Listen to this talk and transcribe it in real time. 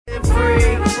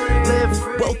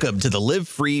Welcome to the Live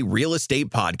Free Real Estate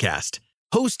Podcast,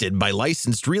 hosted by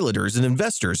licensed realtors and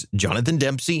investors Jonathan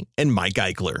Dempsey and Mike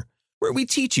Eichler, where we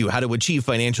teach you how to achieve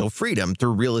financial freedom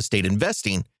through real estate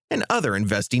investing and other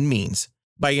investing means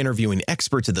by interviewing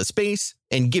experts in the space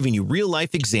and giving you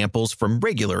real-life examples from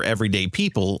regular everyday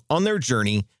people on their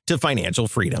journey to financial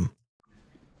freedom.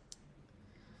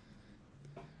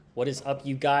 What is up,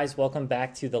 you guys? Welcome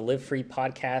back to the Live Free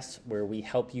Podcast, where we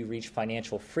help you reach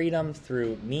financial freedom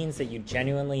through means that you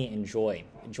genuinely enjoy.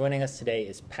 Joining us today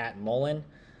is Pat Mullen.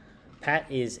 Pat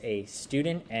is a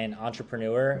student and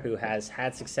entrepreneur who has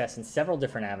had success in several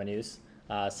different avenues,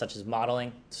 such as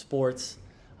modeling, sports,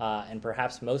 and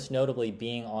perhaps most notably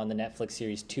being on the Netflix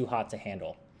series Too Hot to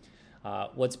Handle.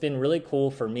 What's been really cool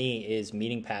for me is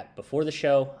meeting Pat before the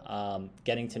show,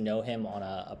 getting to know him on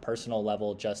a personal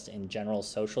level, just in general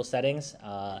social settings,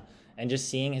 and just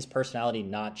seeing his personality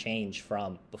not change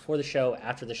from before the show,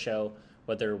 after the show,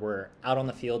 whether we're out on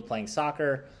the field playing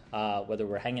soccer, whether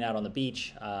we're hanging out on the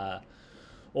beach,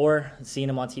 or seeing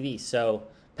him on TV. So,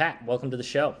 Pat, welcome to the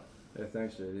show. Hey,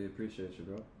 thanks, JD. Appreciate you,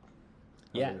 bro.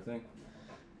 How's everything?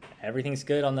 Everything's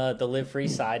good on the Live Free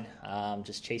side.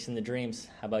 Just chasing the dreams.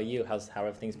 How about you? How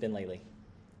everything's been lately?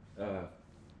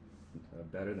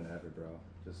 Better than ever, bro.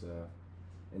 Just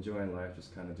enjoying life,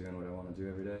 just kind of doing what I want to do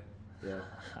every day. Yeah,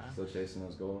 still chasing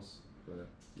those goals. But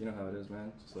you know how it is,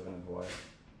 man. Just living in Hawaii,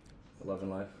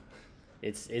 loving life.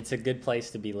 It's a good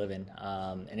place to be living,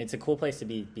 and it's a cool place to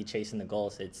be chasing the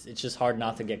goals. It's just hard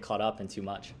not to get caught up in too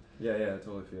much. Yeah, I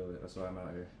totally feel it. That's why I'm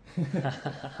out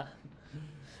here.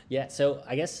 Yeah, so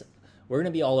I guess we're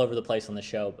going to be all over the place on the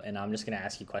show, and I'm just going to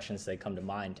ask you questions as they come to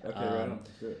mind. Okay, right on.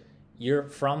 Sure. You're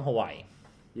from Hawaii.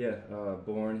 Yeah,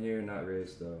 born here, not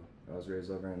raised, though. I was raised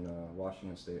over in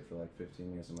Washington State for like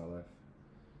 15 years of my life.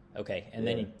 Okay, and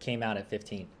then you came out at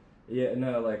 15. Yeah,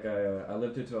 no, like I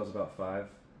lived here till I was about 5,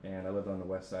 and I lived on the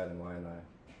west side in Waianae.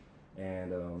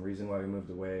 And reason why we moved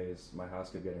away is my house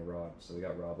kept getting robbed, so we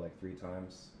got robbed like 3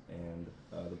 times. And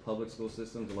the public school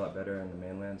system's a lot better in the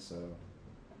mainland, so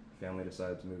family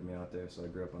decided to move me out there, so I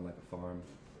grew up on like a farm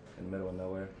in the middle of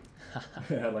nowhere.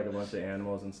 I had like a bunch of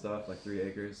animals and stuff, like 3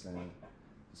 acres, and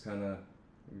just kind of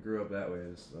grew up that way,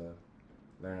 just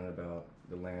learning about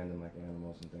the land and like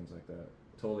animals and things like that.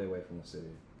 Totally away from the city.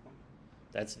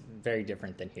 That's very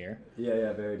different than here.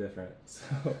 Yeah, very different. So,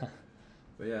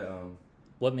 but yeah.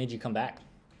 What made you come back?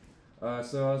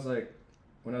 So I was like,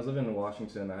 when I was living in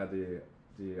Washington, I had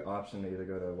the option to either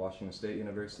go to Washington State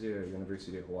University or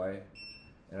University of Hawaii.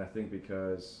 And I think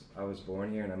because I was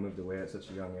born here and I moved away at such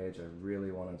a young age, I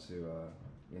really wanted to,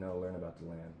 learn about the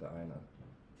land, the Aina.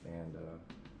 And,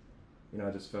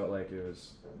 I just felt like it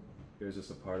was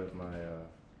just a part of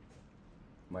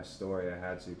my story. I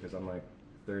had to, because I'm like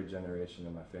 3rd generation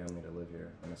of my family to live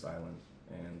here on this island.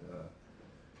 And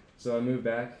so I moved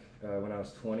back when I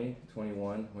was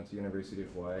 21, went to University of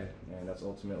Hawaii, and that's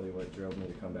ultimately what drove me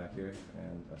to come back here.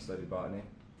 And I studied botany.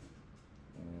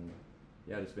 And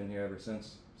yeah, I've just been here ever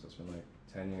since. So it's been like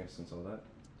 10 years since all that.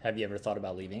 Have you ever thought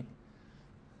about leaving?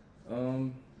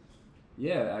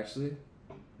 Yeah, actually.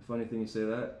 Funny thing you say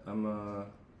that. I'm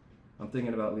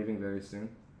thinking about leaving very soon.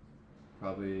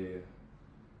 Probably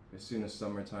as soon as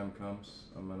summertime comes,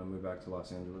 I'm gonna move back to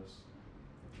Los Angeles.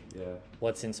 Yeah.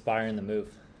 What's inspiring the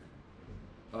move?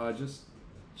 Just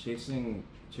chasing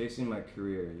my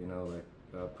career.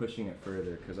 Pushing it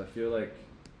further, because I feel like.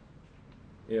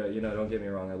 Yeah, don't get me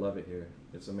wrong, I love it here.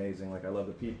 It's amazing. Like, I love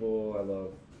the people, I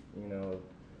love,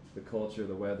 the culture,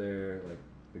 the weather, like,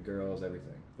 the girls,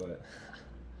 everything. But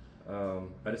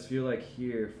I just feel like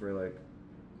here for, like,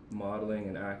 modeling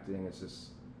and acting, it's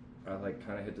just, I, like,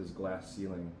 kind of hit this glass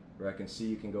ceiling where I can see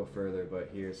you can go further, but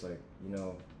here it's like,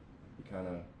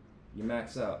 you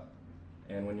max out.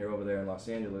 And when you're over there in Los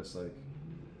Angeles, like,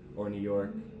 or New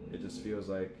York, it just feels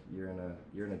like you're in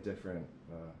a different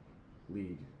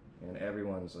league. And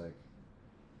everyone's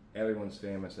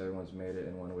famous, everyone's made it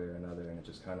in one way or another, and it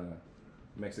just kind of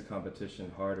makes the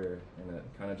competition harder, and it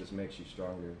kind of just makes you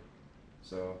stronger.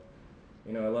 So,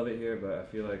 I love it here, but I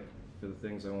feel like for the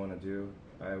things I want to do,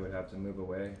 I would have to move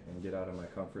away and get out of my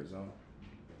comfort zone.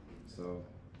 So,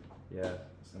 yeah,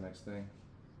 it's the next thing.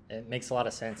 It makes a lot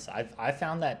of sense. I've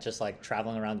found that just like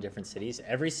traveling around different cities,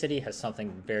 every city has something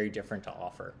very different to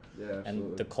offer. Yeah, absolutely.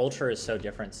 And the culture is so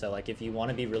different. So like if you want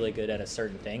to be really good at a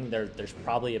certain thing, there's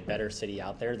probably a better city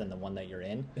out there than the one that you're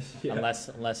in, yeah.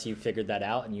 unless you figured that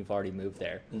out and you've already moved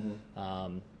there.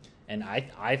 Mm-hmm. And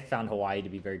I found Hawaii to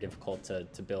be very difficult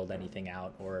to build anything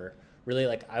out or really,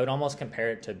 like, I would almost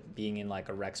compare it to being in like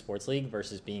a rec sports league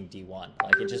versus being D1.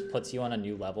 Like, it just puts you on a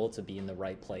new level to be in the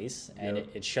right place, and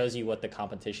it shows you what the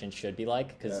competition should be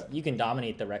like, because you can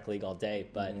dominate the rec league all day,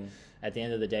 but at the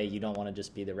end of the day, you don't want to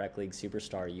just be the rec league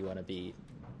superstar. You want to be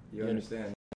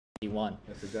understand D1.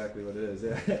 That's exactly what it is.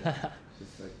 Yeah.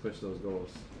 Just like push those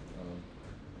goals.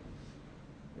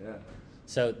 Yeah.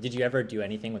 So did you ever do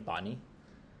anything with botany?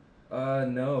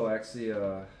 No, actually,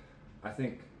 I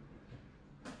think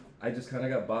I just kind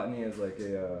of got botany as like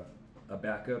a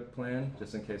backup plan,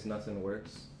 just in case nothing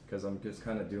works, because I'm just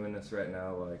kind of doing this right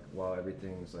now, like while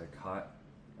everything's like hot,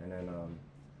 and then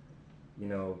you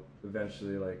know,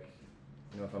 eventually, like,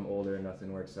 you know, if I'm older and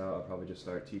nothing works out, I'll probably just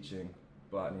start teaching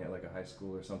botany at like a high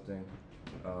school or something.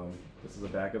 This is a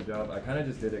backup job. I kind of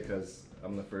just did it because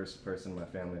I'm the first person in my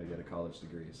family to get a college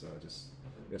degree, so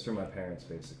it's from my parents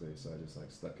basically, so I just like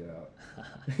stuck it out.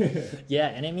 Yeah,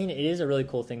 and I mean, it is a really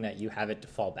cool thing that you have it to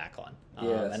fall back on.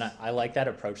 Yes. And I like that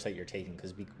approach that you're taking,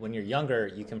 because when you're younger,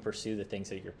 you can pursue the things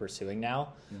that you're pursuing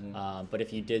now. But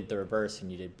if you did the reverse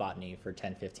and you did botany for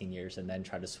 10, 15 years and then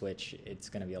try to switch, it's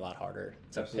going to be a lot harder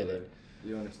to pivot.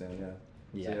 You understand, yeah.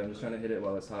 Yeah. So, yeah, I'm just trying to hit it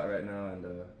while it's hot right now, and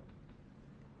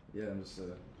yeah, I'm just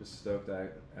stoked I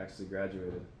actually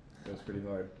graduated. It was pretty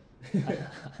hard.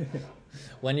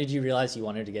 When did you realize you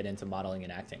wanted to get into modeling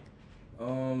and acting?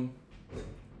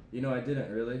 You know, I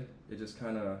didn't really. It just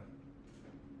kind of,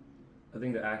 I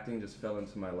think the acting just fell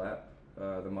into my lap,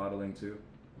 the modeling too.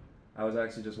 I was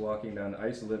actually just walking down, I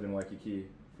used to live in Waikiki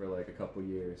for like a couple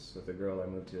years with a girl I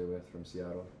moved here with from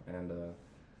Seattle, and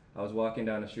I was walking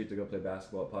down the street to go play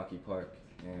basketball at Pocky Park,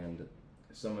 and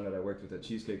someone that I worked with at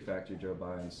Cheesecake Factory drove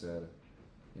by and said,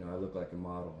 you know, I look like a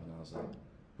model, and I was like,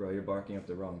 bro, you're barking up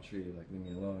the wrong tree, like, leave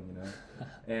me alone, you know?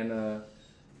 And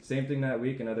same thing that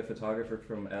week, another photographer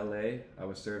from LA, I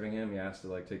was serving him, he asked to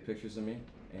like take pictures of me,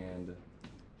 and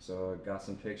so I got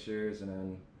some pictures, and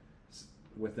then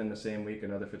within the same week,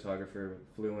 another photographer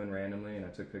flew in randomly, and I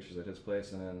took pictures at his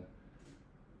place, and then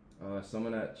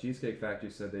someone at Cheesecake Factory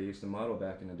said they used to model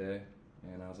back in the day,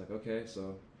 and I was like, okay,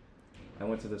 so I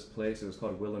went to this place. It was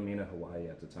called Wilhelmina, Hawaii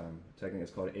at the time. Technically,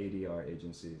 it's called ADR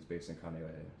Agency. It's based in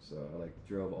Kaneohe. So I like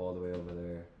drove all the way over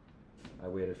there. I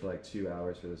waited for like 2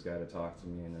 hours for this guy to talk to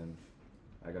me, and then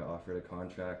I got offered a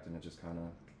contract, and it just kind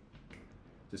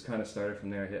of started from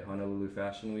there. I hit Honolulu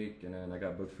Fashion Week, and then I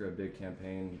got booked for a big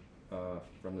campaign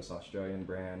from this Australian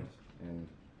brand, and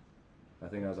I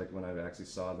think that was like when I actually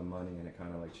saw the money, and it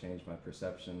kind of like changed my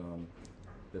perception on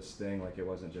this thing. Like, it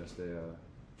wasn't just a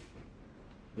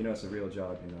you know, it's a real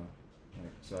job, you know.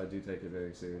 Like, so I do take it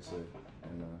very seriously,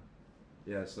 and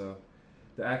yeah. So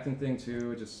the acting thing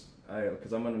too,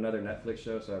 because I'm on another Netflix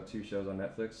show, so I have 2 shows on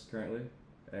Netflix currently,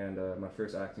 and my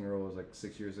first acting role was like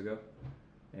 6 years ago,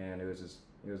 and it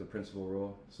was a principal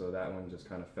role, so that one just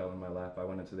kind of fell in my lap. I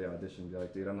went into the audition and be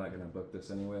like, dude, I'm not gonna book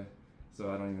this anyway,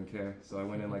 so I don't even care. So I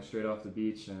went in like straight off the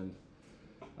beach, and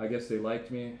I guess they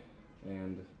liked me,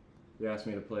 and they asked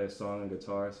me to play a song on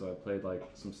guitar, so I played like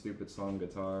some stupid song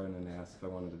guitar, and then they asked if I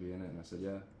wanted to be in it, and I said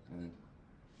yeah. And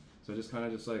so just kind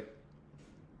of just like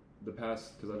the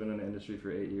past, because I've been in the industry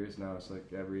for 8 years now, it's like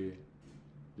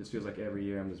just feels like every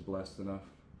year I'm just blessed enough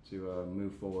to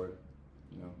move forward,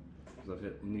 you know, because I've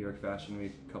hit New York Fashion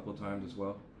Week a couple of times as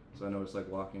well, so I know it's like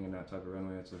walking in that type of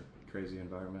runway. It's a crazy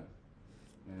environment,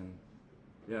 and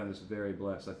yeah, I'm just very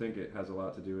blessed. I think it has a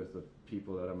lot to do with the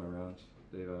people that I'm around.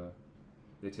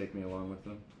 They take me along with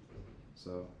them,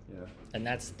 so yeah. And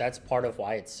that's part of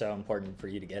why it's so important for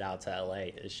you to get out to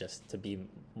LA, is just to be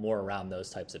more around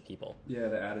those types of people. Yeah,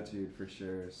 the attitude for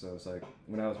sure. So it's like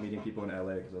when I was meeting people in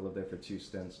LA, because I lived there for 2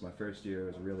 stints, my first year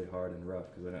was really hard and rough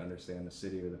because I didn't understand the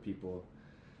city or the people,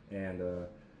 and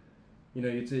you know,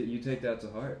 you take that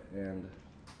to heart. And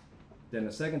then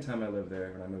the second time I lived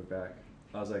there, when I moved back,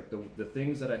 I was like, the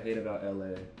things that I hate about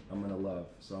LA, I'm gonna love.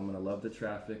 So I'm gonna love the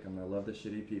traffic, I'm gonna love the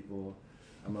shitty people,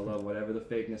 I'm gonna love whatever the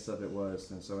fakeness of it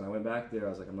was. And so when I went back there, I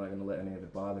was like, I'm not gonna let any of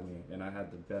it bother me. And I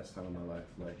had the best time of my life.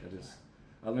 Like,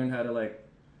 I learned how to, like,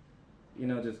 you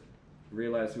know, just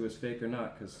realize who was fake or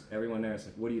not, because everyone there is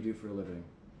like, what do you do for a living?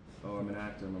 Oh, I'm an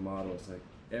actor, I'm a model. It's like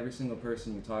every single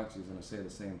person you talk to is gonna say the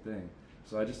same thing.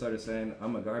 So I just started saying,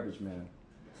 I'm a garbage man.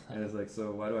 And it's like, so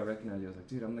why do I recognize you? I was like,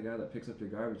 dude, I'm the guy that picks up your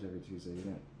garbage every Tuesday.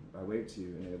 I wave to you,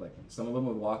 and they're like, some of them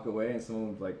would walk away, and some of them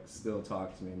would like still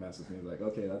talk to me and mess with me. Like,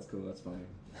 okay, that's cool, that's funny.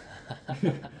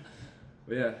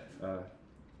 But yeah,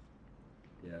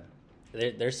 yeah.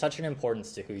 There's such an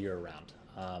importance to who you're around,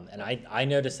 and I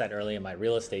noticed that early in my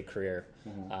real estate career.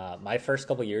 My first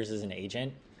couple years as an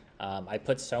agent, I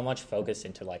put so much focus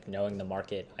into like knowing the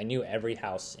market. I knew every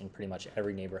house in pretty much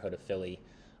every neighborhood of Philly.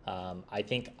 I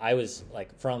think I was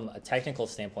like, from a technical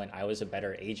standpoint, I was a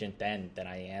better agent then than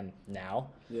I am now.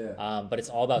 Yeah. But it's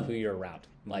all about who you're around.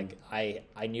 Like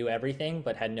I knew everything,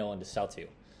 but had no one to sell to.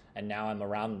 And now I'm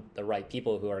around the right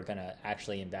people who are going to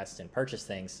actually invest and purchase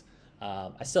things.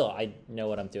 I know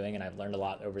what I'm doing, and I've learned a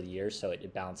lot over the years, so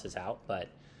it balances out. But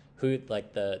who,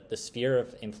 like the sphere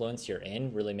of influence you're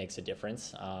in really makes a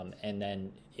difference. And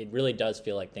then it really does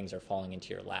feel like things are falling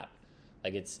into your lap.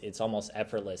 Like it's almost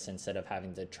effortless. Instead of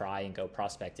having to try and go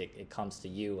prospect, it comes to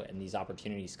you, and these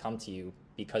opportunities come to you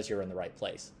because you're in the right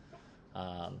place.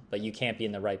 But you can't be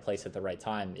in the right place at the right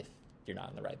time if you're not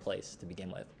in the right place to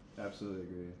begin with. Absolutely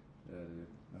agree. Yeah,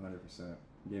 dude, 100%.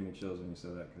 You gave me chills when you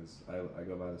said that, because I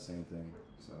go by the same thing,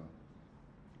 so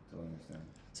totally understand.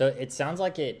 So it sounds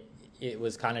like it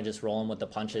was kind of just rolling with the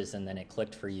punches, and then it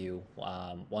clicked for you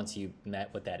once you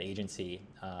met with that agency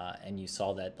and you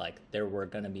saw that like there were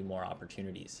going to be more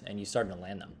opportunities, and you started to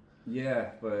land them. Yeah,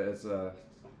 but it's I'm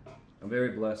very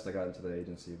blessed I got into the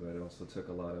agency, but it also took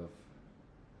a lot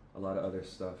of other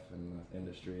stuff in the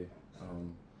industry.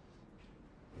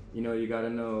 You gotta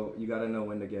know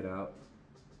when to get out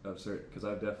of certain, because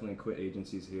I've definitely quit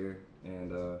agencies here,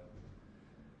 and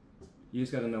you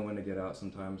just gotta know when to get out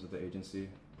sometimes of the agency.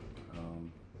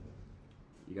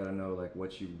 You gotta know like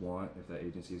what you want, if that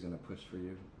agency is gonna push for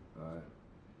you.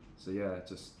 So yeah,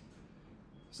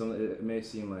 it may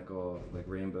seem like all like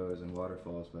rainbows and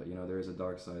waterfalls, but there is a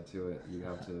dark side to it.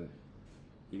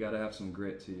 You gotta have some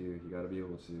grit to you. You gotta be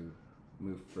able to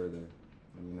move further,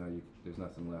 and there's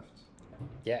nothing left.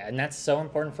 Yeah, and that's so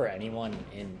important for anyone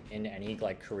in any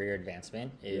like career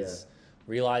advancement, is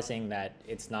realizing that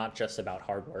it's not just about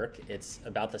hard work, it's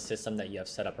about the system that you have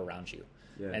set up around you.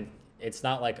 Yeah. And it's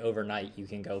not like overnight you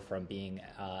can go from being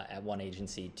at one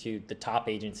agency to the top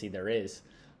agency there is,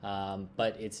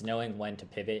 but it's knowing when to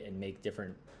pivot and make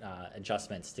different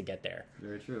adjustments to get there.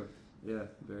 Very true. Yeah,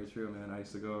 very true, man. I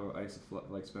used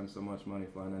to spend so much money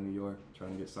flying to New York,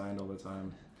 trying to get signed all the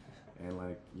time. And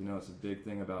it's a big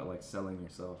thing about like selling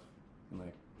yourself, and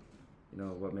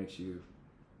what makes you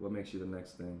the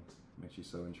next thing, makes you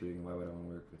so intriguing. Why would I want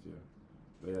to work with you?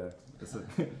 But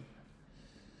yeah,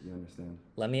 you understand.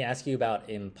 Let me ask you about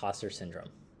imposter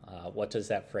syndrome. What does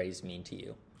that phrase mean to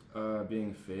you?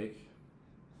 Being fake,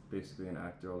 basically an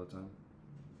actor all the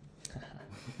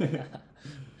time.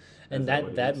 And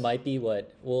that might be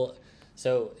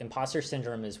so imposter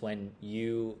syndrome is when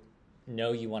you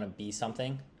know you want to be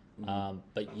something,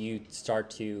 but you start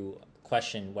to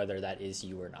question whether that is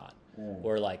you or not.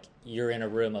 Or like you're in a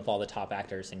room of all the top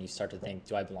actors and you start to think,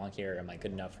 do I belong here? Am I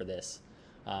good enough for this?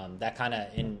 That kind of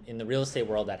in the real estate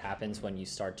world, that happens when you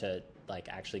start to like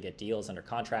actually get deals under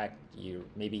contract.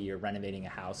 Maybe you're renovating a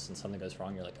house and something goes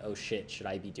wrong. You're like, oh shit, should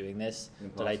I be doing this?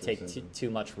 Did I take too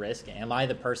much risk? Am I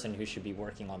the person who should be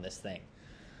working on this thing?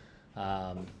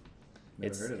 Never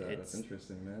heard of that. That's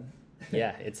interesting, man.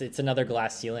 Yeah, it's another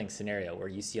glass ceiling scenario where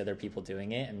you see other people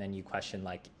doing it, and then you question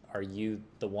like, are you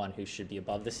the one who should be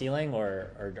above the ceiling,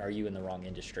 or are you in the wrong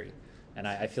industry? And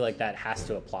I feel like that has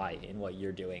to apply in what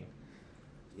you're doing.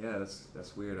 Yeah,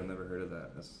 that's weird. I've never heard of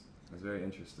that. That's very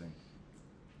interesting.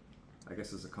 I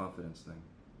guess it's a confidence thing.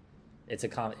 It's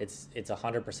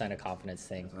 100% a confidence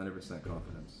thing. It's 100%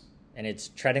 confidence. And it's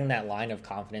treading that line of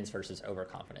confidence versus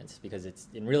overconfidence, because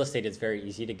in real estate, it's very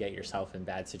easy to get yourself in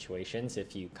bad situations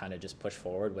if you kind of just push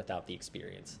forward without the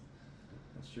experience.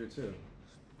 That's true too.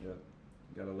 Yeah,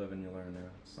 you gotta live and you learn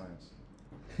there.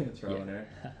 Science. Trial and error.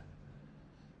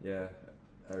 Yeah,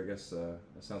 I guess that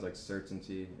sounds like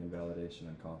certainty and validation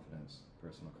and confidence.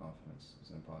 Personal confidence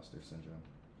is imposter syndrome.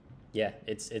 Yeah,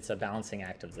 it's a balancing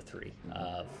act of the three,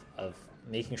 of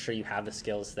making sure you have the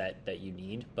skills that you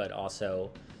need, but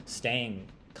also staying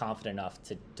confident enough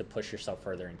to push yourself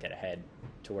further and get ahead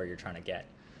to where you're trying to get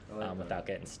without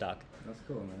getting stuck. That's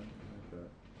cool, man. I like that.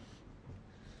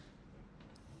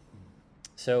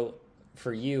 So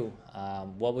for you,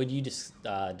 what would you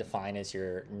define as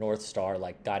your North Star,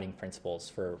 like guiding principles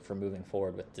for moving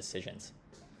forward with decisions?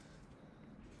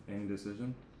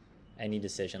 Any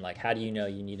decision, like how do you know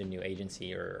you need a new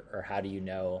agency, or how do you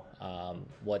know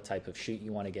what type of shoot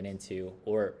you want to get into,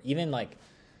 or even like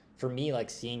for me, like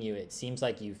seeing you, it seems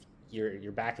like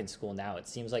you're back in school now. It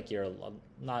seems like you're,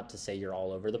 not to say you're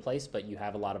all over the place, but you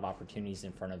have a lot of opportunities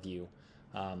in front of you.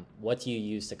 What do you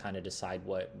use to kind of decide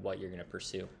what you're going to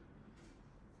pursue?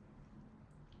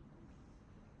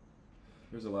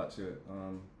 There's a lot to it.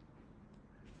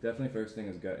 Definitely first thing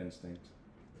is gut instinct.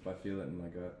 If I feel it in my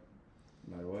gut,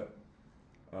 no matter what.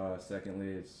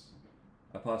 Secondly,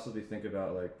 I possibly think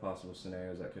about like possible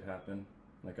scenarios that could happen.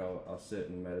 Like I'll sit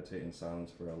and meditate in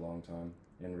silence for a long time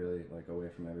and really like away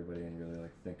from everybody and really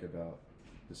like think about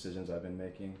decisions I've been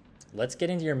making. Let's get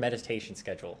into your meditation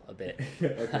schedule a bit.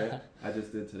 Okay, I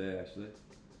just did today actually.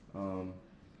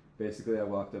 Basically, I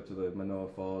walked up to the Manoa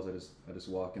Falls. I just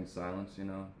walk in silence, you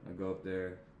know. I go up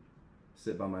there,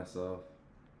 sit by myself.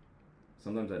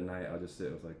 Sometimes at night I'll just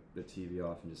sit with like the TV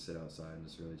off and just sit outside and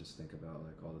just really just think about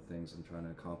like all the things I'm trying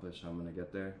to accomplish, how I'm gonna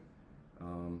get there.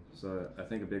 So I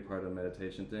think a big part of the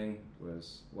meditation thing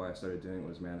was why I started doing it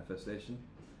was manifestation,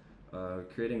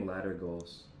 creating ladder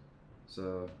goals.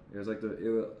 So it was like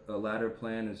a ladder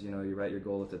plan is, you know, you write your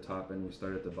goal at the top and you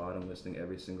start at the bottom listing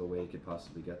every single way you could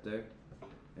possibly get there.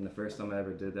 And the first time I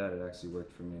ever did that, it actually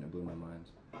worked for me and it blew my mind.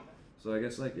 So I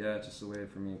guess like, yeah, it's just a way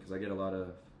for me because I get a lot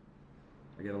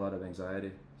of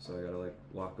anxiety. So I gotta like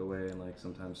walk away and like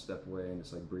sometimes step away and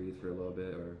just like breathe for a little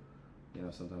bit, or, you know,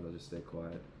 sometimes I'll just stay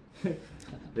quiet. But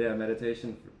yeah,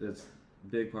 meditation, it's a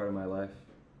big part of my life.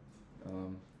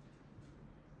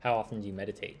 How often do you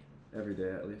meditate? Every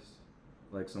day at least.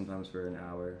 Like sometimes for an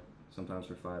hour, sometimes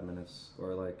for 5 minutes,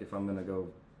 or like if I'm gonna go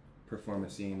perform a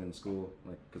scene in school,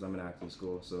 like because I'm in acting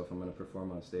school, so if I'm gonna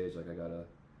perform on stage, like I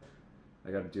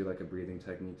gotta do like a breathing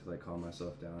technique to like calm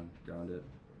myself down, ground it.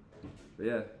 But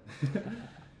yeah,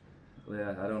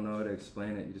 yeah, I don't know how to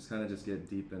explain it. You just kind of just get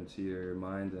deep into your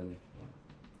mind and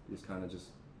you just kind of just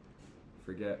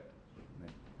forget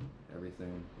like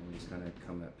everything and just kind of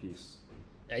come at peace.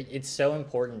 It's so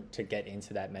important to get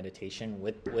into that meditation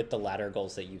with the ladder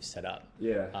goals that you've set up.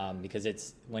 Yeah. Because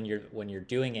it's when you're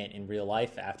doing it in real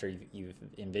life after you've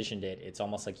envisioned it, it's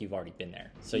almost like you've already been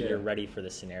there. So Yeah. you're ready for the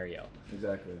scenario.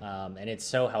 Exactly. And it's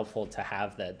so helpful to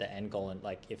have the end goal. And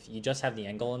like if you just have the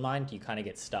end goal in mind, you kind of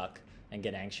get stuck and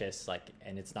get anxious, like,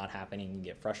 and it's not happening, you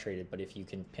get frustrated. But if you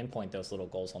can pinpoint those little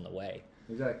goals on the way.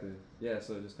 Exactly. Yeah.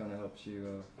 So it just kind of helps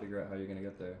you figure out how you're gonna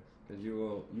get there, because you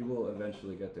will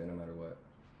eventually get there no matter what.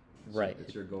 Right.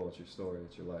 It's your goal, it's your story,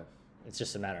 it's your life. It's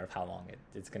just a matter of how long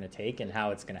it's going to take and how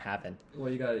it's going to happen.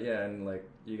 Well, you got to, yeah, and like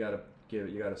you got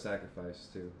to sacrifice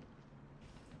too.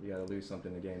 You got to lose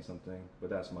something to gain something,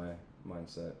 but that's my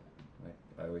mindset. Like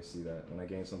I always see that when I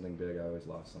gain something big, I always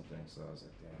lost something. So I was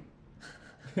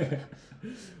like,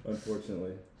 damn.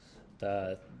 Unfortunately.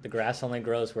 The grass only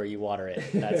grows where you water it.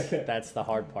 That's the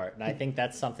hard part, and I think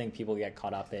that's something people get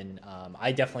caught up in.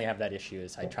 I definitely have that issue.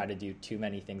 Is I try to do too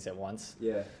many things at once.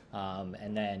 Yeah.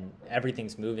 And then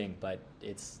everything's moving, but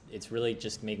it's really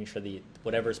just making sure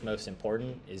whatever's most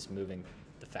important is moving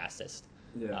the fastest.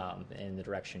 Yeah. In the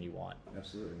direction you want.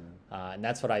 Absolutely, man. And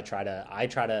that's what I try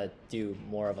to do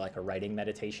more of like a writing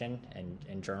meditation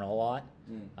and journal a lot.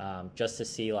 Just to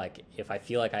see like if I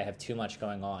feel like I have too much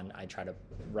going on, I try to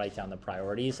write down the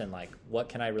priorities and like what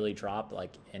can I really drop,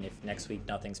 like, and if next week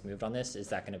nothing's moved on this, is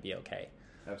that going to be okay?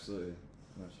 Absolutely.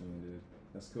 I know what you mean, dude.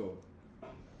 That's cool. I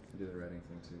do the writing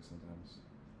thing too sometimes.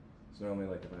 So normally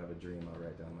like if I have a dream, I'll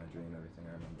write down my dream, everything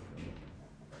I remember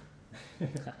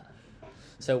from it.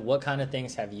 So what kind of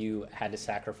things have you had to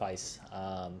sacrifice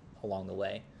along the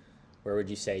way? Where would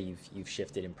you say you've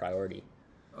shifted in priority?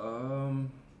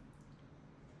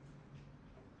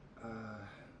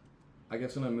 I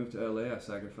guess when I moved to LA, I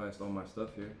sacrificed all my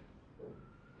stuff here.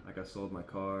 Like I sold my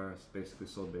car, I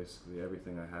sold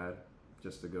everything I had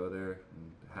just to go there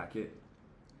and hack it.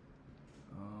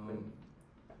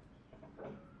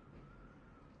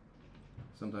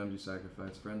 Sometimes you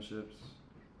sacrifice friendships.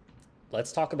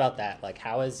 Let's talk about that. Like,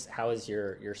 how has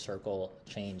your circle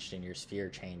changed and your sphere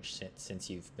changed since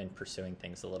you've been pursuing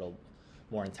things a little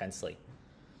more intensely?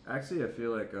 Actually, I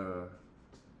feel like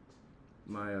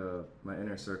my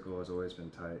inner circle has always been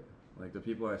tight. Like the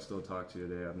people I still talk to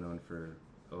today, I've known for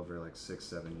over like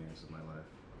 6-7 years of my life,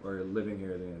 or living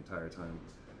here the entire time.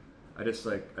 I just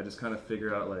kind of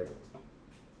figure out like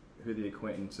who the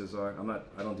acquaintances are.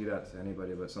 I don't do that to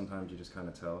anybody, but sometimes you just kind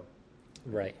of tell.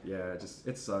 Right. Yeah,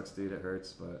 it sucks, dude. It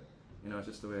hurts, but you know, it's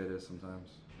just the way it is sometimes.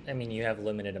 I mean, you have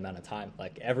limited amount of time.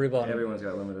 Like everyone's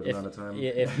got limited amount of time.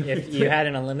 If you had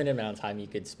an unlimited amount of time, you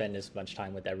could spend as much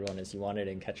time with everyone as you wanted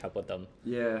and catch up with them.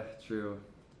 Yeah, true.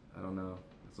 I don't know.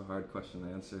 It's a hard question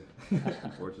to answer.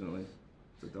 Unfortunately,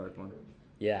 it's a dark one.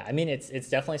 Yeah, I mean, it's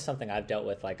definitely something I've dealt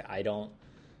with. Like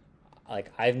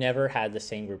I've never had the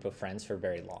same group of friends for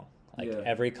very long. Like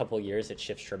every couple of years, it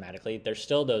shifts dramatically. There's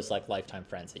still those like lifetime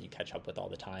friends that you catch up with all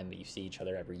the time, but you see each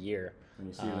other every year. And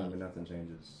you see them, and nothing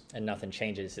changes. And nothing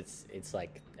changes. It's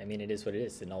like, I mean, it is what it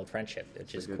is. An old friendship. It's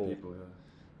just cool. People,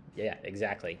 yeah,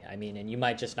 exactly. I mean, and you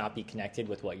might just not be connected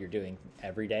with what you're doing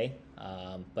every day,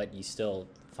 but you still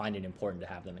find it important to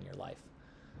have them in your life.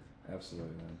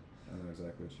 Absolutely, man. I know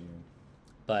exactly what you mean.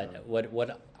 But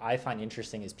what I find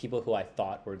interesting is people who I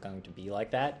thought were going to be like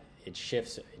that, it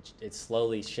shifts, it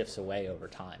slowly shifts away over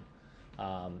time.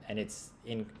 And it's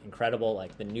incredible,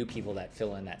 like the new people that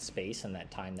fill in that space and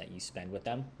that time that you spend with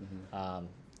them.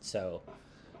 So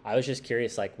I was just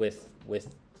curious, like with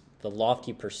the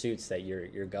lofty pursuits that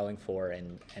you're going for,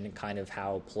 and kind of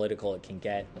how political it can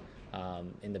get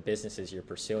in the businesses you're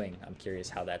pursuing. I'm curious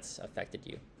how that's affected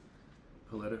you.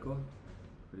 Political? What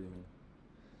do you mean?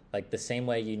 Like the same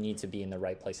way you need to be in the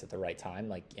right place at the right time,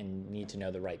 like, and need to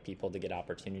know the right people to get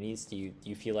opportunities. Do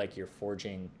you feel like you're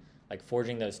forging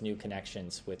those new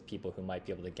connections with people who might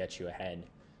be able to get you ahead?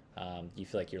 Do you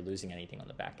feel like you're losing anything on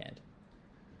the back end?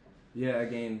 Yeah, I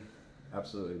gain,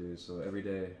 absolutely do. So every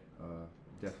day,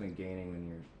 definitely gaining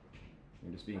when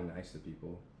you're just being nice to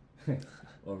people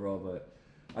overall. But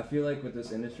I feel like with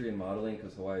this industry and modeling,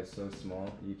 because Hawaii is so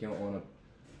small, you don't want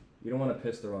to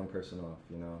piss the wrong person off,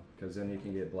 because then you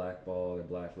can get blackballed or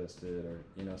blacklisted, or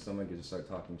someone could just start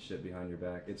talking shit behind your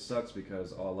back. It sucks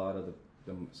because a lot of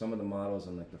some of the models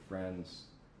and like the friends,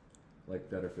 like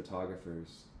that are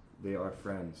photographers, they are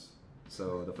friends.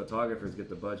 So the photographers get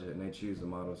the budget and they choose the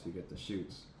models who get the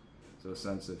shoots. So a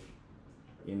sense of,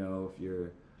 if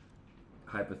you're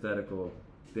hypothetical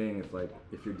thing,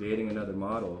 if you're dating another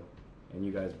model and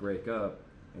you guys break up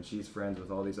and she's friends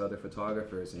with all these other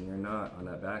photographers and you're not on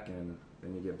that back end,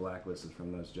 then you get blacklisted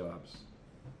from those jobs.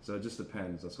 So it just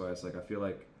depends. That's why it's like, I feel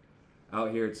like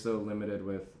out here it's so limited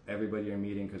with everybody you're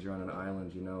meeting because you're on an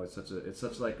island.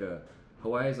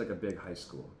 Hawaii is like a big high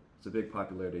school. It's a big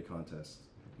popularity contest,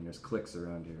 and there's cliques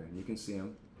around here, and you can see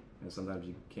them, and sometimes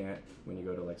you can't when you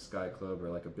go to like Sky Club or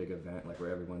like a big event, like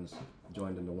where everyone's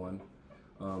joined into one.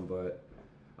 But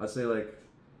I'd say like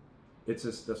it's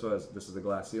just, this is the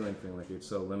glass ceiling thing. Like it's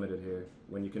so limited here.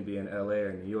 When you can be in LA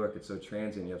or New York, it's so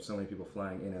transient. You have so many people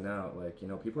flying in and out. Like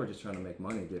people are just trying to make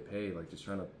money, get paid, like just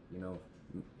trying to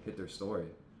hit their story.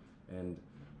 And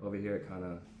over here it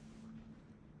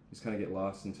just kind of get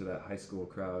lost into that high school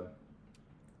crowd.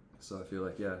 So I feel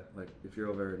like, yeah, like if you're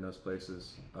over in those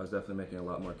places, I was definitely making a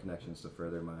lot more connections to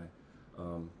further my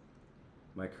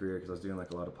career, because I was doing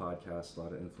like a lot of podcasts, a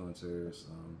lot of influencers,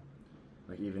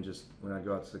 like even just when I'd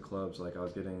go out to the clubs, like I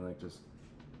was getting like just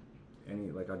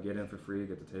I'd get in for free,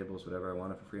 get the tables, whatever I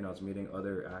wanted for free, and I was meeting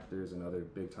other actors and other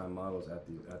big time models at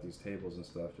these tables and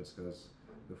stuff, just because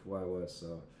of who I was.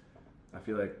 So I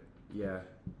feel like, yeah,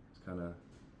 it's kind of,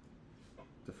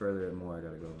 to further it more, I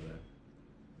gotta go over there,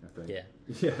 I think.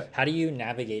 Yeah. How do you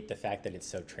navigate the fact that it's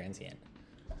so transient?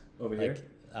 Over here?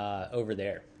 Over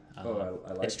there. I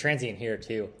like it's transient here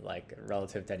too, like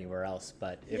relative to anywhere else.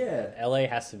 But if yeah. LA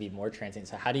has to be more transient,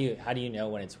 so how do you know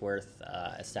when it's worth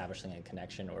establishing a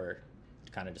connection, or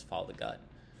kind of just follow the gut?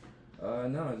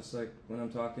 No, just like when I'm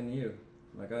talking to you,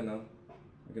 like I know,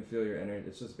 I can feel your energy.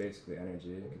 It's just basically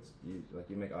energy. You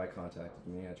make eye contact with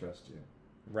me, I trust you.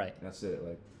 Right. That's it.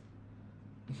 Like,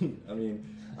 I mean,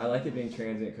 I like it being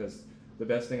transient because the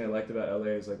best thing I liked about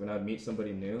LA is like when I'd meet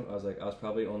somebody new, I was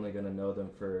probably only gonna know them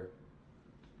for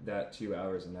that 2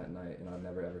 hours in that night, and I'd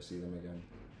never ever see them again.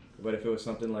 But if it was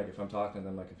something like, if I'm talking to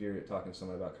them, like if you're talking to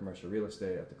someone about commercial real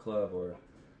estate at the club, or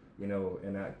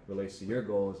and that relates to your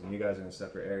goals, and you guys are in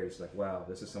separate areas, like wow,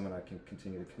 this is someone I can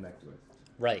continue to connect with.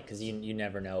 Right, because you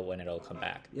never know when it'll come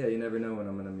back. Yeah, you never know when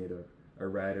I'm gonna meet a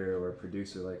writer or a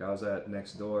producer. Like I was at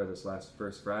Next Door this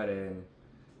first Friday, and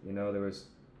there was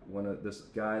this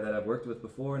guy that I've worked with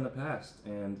before in the past,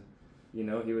 and he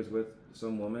was with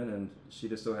some woman, and she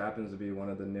just so happens to be one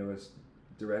of the newest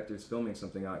directors filming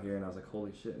something out here, and I was like,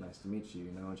 holy shit, nice to meet you,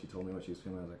 and she told me what she was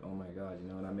filming. I was like, oh my god,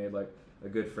 and I made like a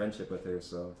good friendship with her.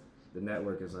 So the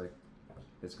network is like,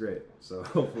 it's great. So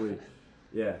hopefully,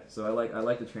 yeah. So I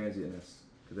like the transientness,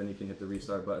 because then you can hit the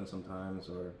restart button sometimes,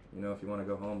 or if you want to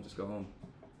go home, just go home.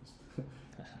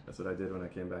 That's what I did when I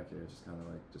came back here, just kind of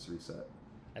like just reset.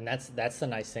 And that's the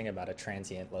nice thing about a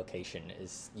transient location,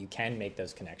 is you can make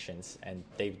those connections, and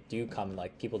they do come,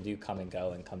 like people do come and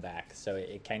go and come back, so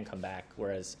it can come back.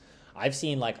 Whereas I've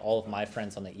seen like all of my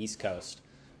friends on the East Coast,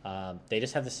 they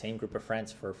just have the same group of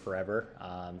friends for forever.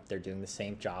 They're doing the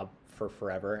same job for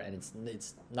forever, and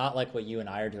it's not like what you and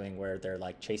I are doing, where they're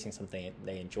like chasing something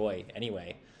they enjoy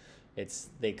anyway.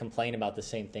 They complain about the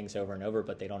same things over and over,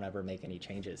 but they don't ever make any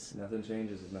changes. Nothing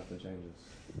changes if nothing changes,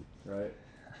 right?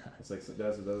 It's like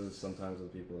those are sometimes the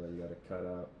people that you got to cut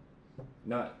out.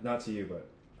 Not to you, but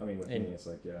I mean with me, it's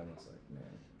like, yeah, I'm just like, man,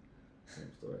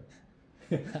 same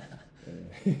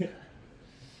story.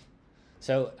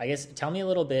 So I guess tell me a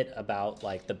little bit about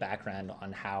like the background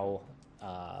on how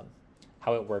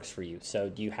it works for you. So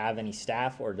do you have any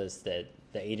staff, or does the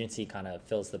agency kind of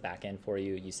fills the back end for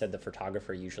you? You said the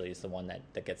photographer usually is the one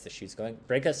that gets the shoots going.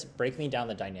 Break me down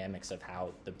the dynamics of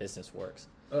how the business works.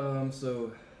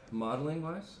 So modeling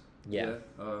wise? Yeah.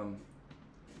 Just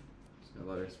got a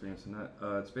lot of experience in that.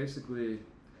 It's basically,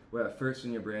 well, at first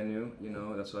when you're brand new, you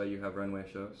know, that's why you have runway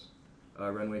shows.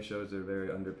 Runway shows are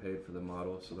very underpaid for the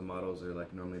models, so the models are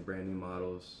like normally brand new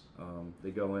models.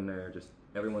 They go in there,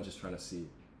 everyone's just trying to see,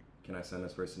 can I send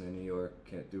this person to New York?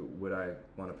 Would I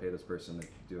want to pay this person to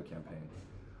do a campaign?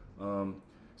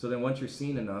 So then once you're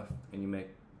seen enough and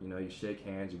you shake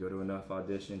hands, you go to enough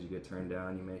auditions, you get turned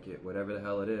down, you make it, whatever the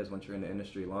hell it is, once you're in the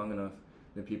industry long enough,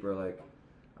 then people are like,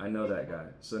 I know that guy.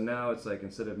 So now it's like,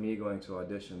 instead of me going to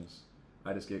auditions,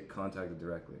 I just get contacted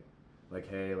directly. Like,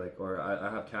 hey, like, or I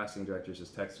have casting directors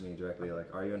just text me directly,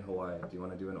 like, are you in Hawaii? Do you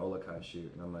want to do an Olokai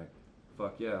shoot? And I'm like,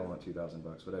 fuck yeah, I want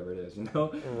 $2,000, whatever it is, you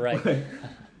know? Right.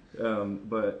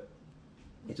 But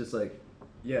it's just like,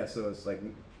 yeah, so it's like,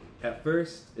 at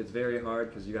first it's very hard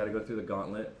because you got to go through the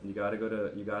gauntlet. You got to go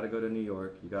to New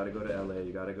York, you got to go to LA,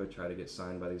 you got to go try to get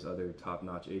signed by these other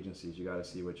top-notch agencies. You got to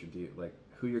see what like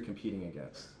who you're competing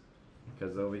against.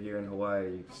 Because over here in Hawaii,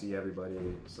 you see everybody,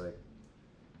 it's like,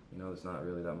 you know, there's not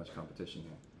really that much competition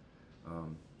here.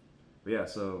 But yeah,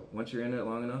 so once you're in it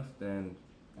long enough, then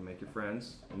you make your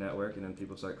friends, you network, and then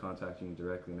people start contacting you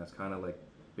directly, and that's kind of like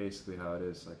basically how it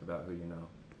is, like about who you know.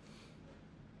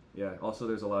 Yeah, also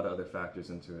there's a lot of other factors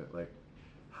into it, like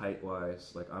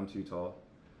height-wise, like I'm too tall.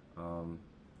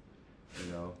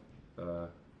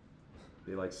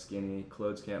 They like skinny,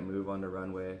 clothes can't move on the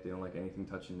runway, they don't like anything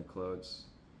touching the clothes.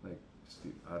 Like,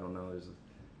 I don't know, there's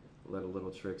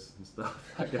little tricks and stuff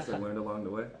I guess I learned along the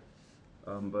way.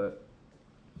 But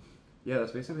yeah,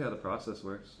 that's basically how the process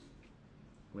works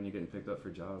when you're getting picked up for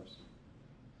jobs.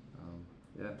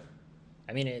 Yeah.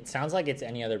 I mean, it sounds like it's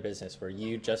any other business where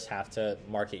you just have to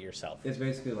market yourself. It's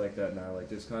basically like that now. Like,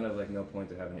 there's kind of like no point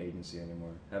to have an agency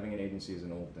anymore. Having an agency is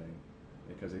an old thing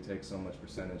because they take so much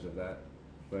percentage of that.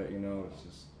 But, you know, it's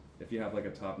just, if you have like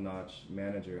a top-notch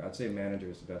manager, I'd say manager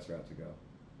is the best route to go,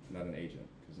 not an agent,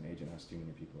 because an agent has too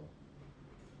many people.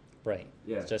 Right.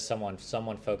 Yeah. It's just someone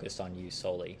focused on you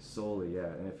solely. Solely, yeah.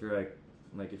 And if you're like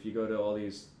if you go to all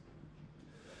these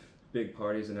big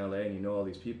parties in LA and you know all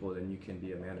these people, then you can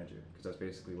be a manager, because that's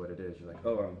basically what it is. You're like,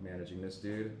 oh, I'm managing this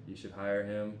dude, you should hire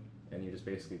him, and you're just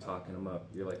basically talking him up.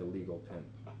 You're like a legal pimp.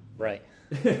 Right.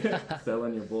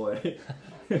 Selling your boy.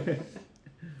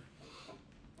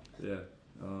 Yeah.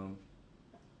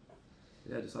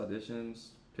 Yeah, just auditions,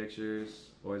 pictures.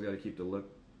 Always got to keep the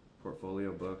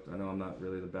portfolio booked. I know I'm not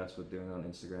really the best with doing it on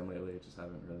Instagram lately. Just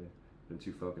haven't really been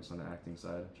too focused on the acting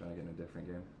side. I'm trying to get in a different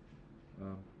game.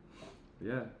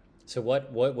 Yeah. So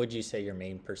what would you say your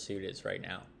main pursuit is right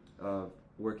now?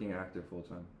 Working actor full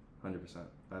time, 100%.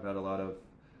 I've had a lot of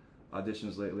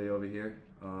auditions lately over here.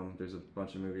 There's a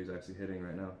bunch of movies actually hitting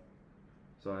right now.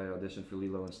 So I auditioned for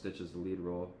Lilo and Stitch as the lead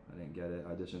role. I didn't get it.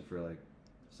 I auditioned for like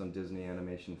some Disney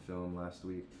animation film last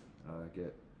week.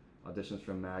 Get auditions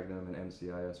from Magnum and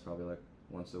NCIS probably like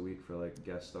once a week for like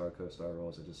guest star, co-star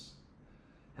roles. I just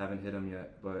haven't hit them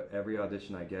yet. But every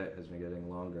audition I get has been getting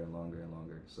longer and longer and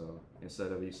longer. So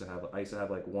instead of I used to have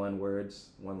like one-liners,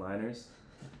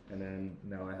 and then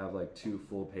now I have like 2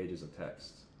 full pages of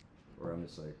text where I'm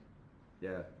just like,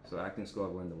 yeah. So acting school,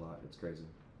 I've learned a lot. It's crazy.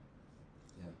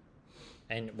 Yeah.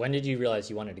 And when did you realize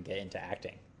you wanted to get into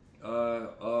acting?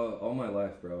 All my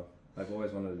life, bro. I've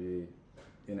always wanted to be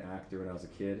an actor when I was a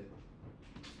kid.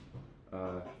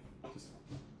 I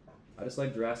just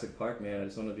like Jurassic Park, man. I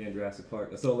just want to be in Jurassic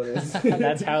Park. That's all it is.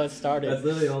 That's how it started. That's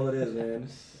literally all it is, man.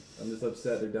 I'm just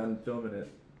upset they're done filming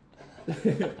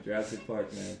it. Jurassic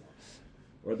Park, man.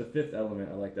 Or The Fifth Element.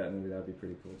 I like that movie. That'd be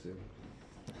pretty cool too.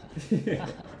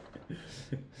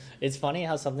 It's funny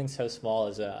how something so small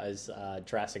as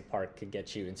Jurassic Park could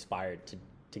get you inspired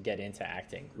to get into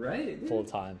acting. Right. Full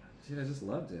time. Dude, I just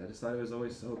loved it. I just thought it was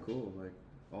always so cool. Like,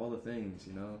 all the things,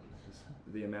 you know, just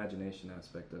the imagination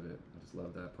aspect of it. I just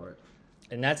love that part.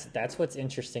 And that's what's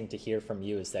interesting to hear from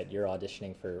you, is that you're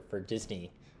auditioning for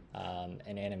Disney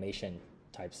and animation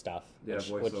type stuff. Yeah,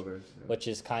 voiceovers. Which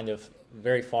is kind of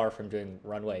very far from doing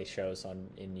runway shows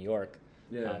in New York.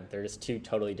 Yeah. They're just 2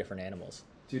 totally different animals.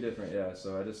 2 different, yeah.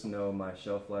 So I just know my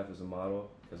shelf life as a model,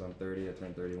 because I'm 30, I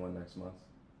turn 31 next month,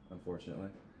 unfortunately,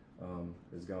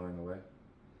 is going away.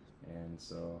 And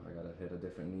so I gotta hit a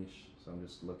different niche. So I'm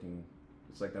just looking,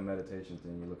 it's like the meditation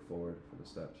thing, you look forward for the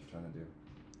steps you're trying to do.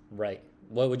 Right.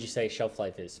 What would you say shelf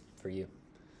life is for you?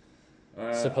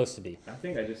 Supposed to be. I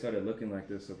think I just started looking like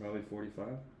this, so probably 45.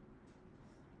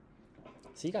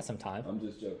 So you got some time. I'm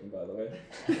just joking, by the way.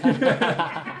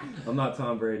 I'm not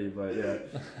Tom Brady, but yeah,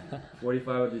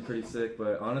 45 would be pretty sick.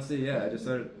 But honestly, yeah, I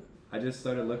just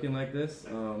started looking like this.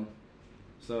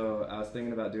 So I was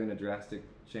thinking about doing a drastic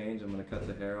change. I'm gonna cut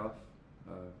the hair off.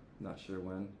 Not sure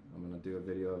when. I'm gonna do a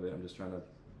video of it. I'm just trying to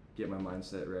get my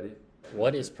mindset ready.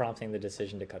 What is prompting the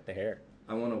decision to cut the hair?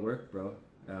 I want to work, bro.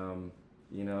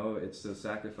 You know, it's the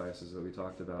sacrifices that we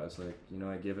talked about. It's like, you know,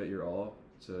 I give it your all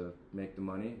to make the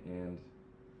money, and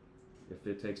if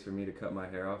it takes for me to cut my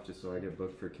hair off just so I get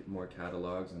booked for more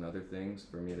catalogs and other things,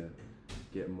 for me to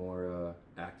get more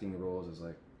acting roles, is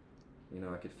like, you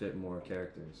know, I could fit more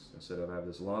characters. Instead of I have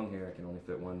this long hair, I can only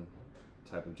fit one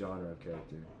type of genre of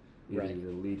character. Either Right.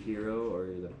 you're the lead hero or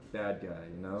you're the bad guy,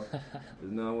 you know?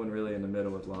 There's no one really in the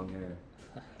middle with long hair.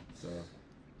 So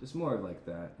just more of like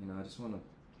that, you know, I just want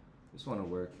to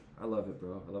work. I love it,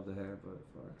 bro. I love the hair, but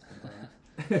fuck,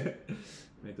 sometimes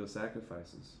make those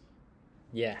sacrifices.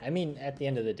 Yeah, I mean, at the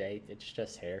end of the day, it's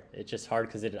just hair. It's just hard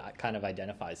because it kind of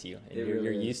identifies you. And you're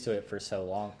really used to it for so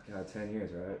long. God, 10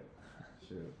 years, right?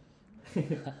 Shoot.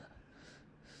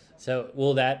 So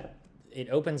it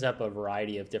opens up a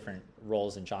variety of different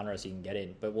roles and genres you can get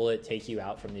in, but will it take you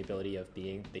out from the ability of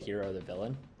being the hero or the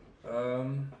villain?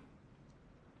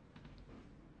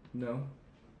 No.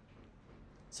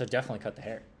 So definitely cut the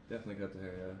hair. Definitely cut the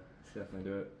hair, yeah.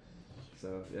 Definitely do it.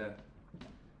 So, yeah.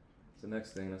 It's the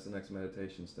next thing. That's the next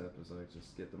meditation step, is like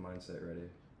just get the mindset ready.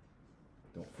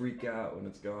 Don't freak out when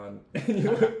it's gone. You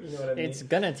know what I mean? It's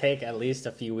going to take at least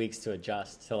a few weeks to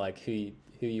adjust to like who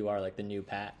you are, like the new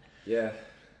Pat. Yeah.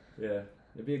 Yeah.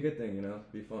 It'd be a good thing, you know?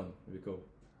 It'd be fun. It'd be cool.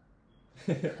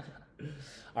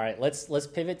 All right, let's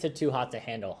pivot to Too Hot to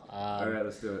Handle. All right,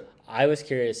 let's do it. I was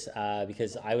curious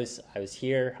because I was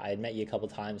here. I had met you a couple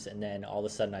times, and then all of a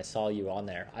sudden I saw you on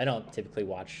there. I don't typically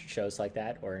watch shows like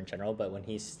that or in general, but when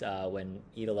when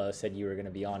Idolo said you were going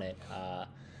to be on it,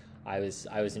 I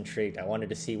was intrigued. I wanted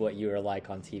to see what you were like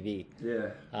on TV.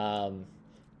 Yeah.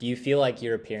 Do you feel like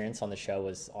your appearance on the show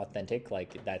was authentic?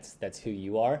 Like that's who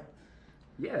you are?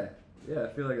 Yeah. I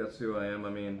feel like that's who I am. I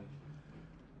mean,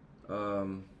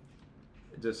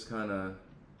 just kind of.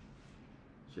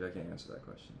 Shit, I can't answer that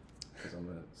question because I'm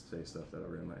gonna say stuff that'll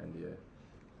ruin my NDA.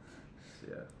 So,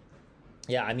 yeah.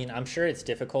 Yeah, I mean, I'm sure it's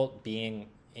difficult being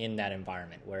in that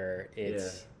environment where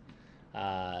it's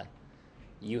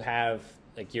you have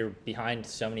like you're behind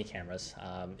so many cameras.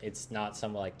 It's not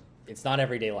it's not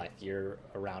everyday life. You're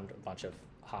around a bunch of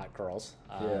hot girls.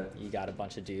 You got a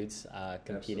bunch of dudes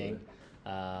competing.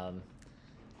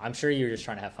 I'm sure you're just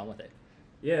trying to have fun with it.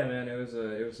 Yeah, man, it was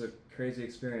a crazy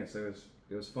experience. It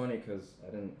was funny because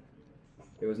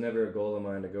it was never a goal of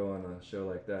mine to go on a show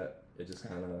like that. It just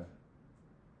kind of,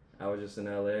 I was just in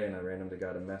LA and I randomly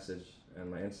got a message on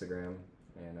my Instagram,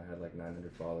 and I had like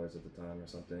 900 followers at the time or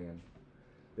something, and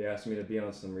they asked me to be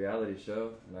on some reality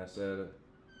show, and I said,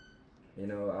 you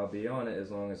know, I'll be on it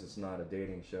as long as it's not a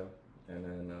dating show. And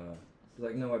then he's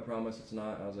like, no, I promise it's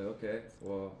not. I was like, okay,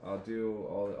 well, I'll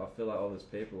fill out all this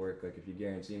paperwork, like if you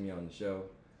guarantee me on the show,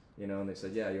 you know. And they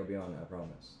said, yeah, you'll be on it, I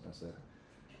promise. I said,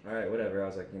 all right, whatever. I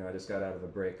was like, you know, I just got out of a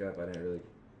breakup. I didn't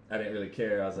really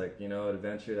care. I was like, you know, an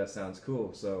adventure, that sounds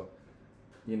cool. So,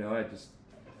 you know,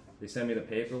 they sent me the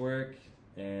paperwork,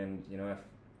 and, you know,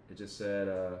 it just said,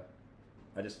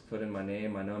 I just put in my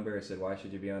name, my number. It said, why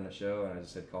should you be on the show? And I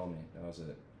just said, call me. That was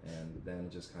it. And then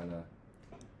it just kind of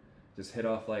just hit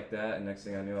off like that. And next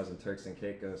thing I knew, I was in Turks and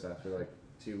Caicos after like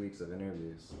 2 weeks of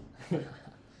interviews.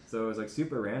 So it was like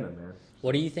super random, man.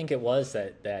 What do you think it was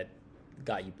that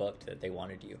got you booked, that they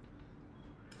wanted you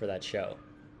for that show?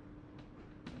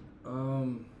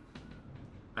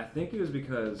 I think it was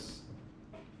because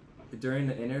during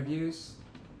the interviews,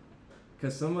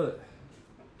 so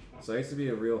I used to be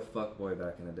a real fuckboy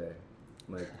back in the day,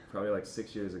 like probably like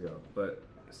 6 years ago, but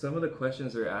some of the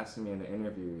questions they were asking me in the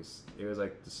interviews, it was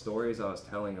like the stories I was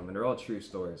telling them, and they're all true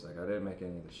stories, like I didn't make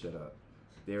any of the shit up.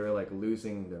 They were like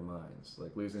losing their minds,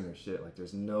 like losing their shit, like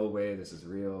there's no way this is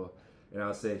real. And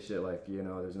I'll say shit like, you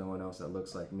know, there's no one else that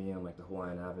looks like me, I'm like the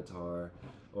Hawaiian avatar.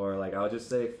 Or like I'll just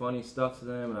say funny stuff to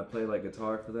them, and I play like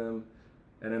guitar for them,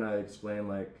 and then I explain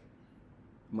like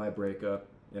my breakup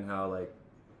and how like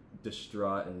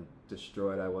distraught and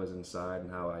destroyed I was inside,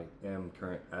 and how I am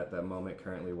at that moment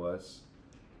currently was.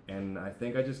 And I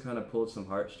think I just kind of pulled some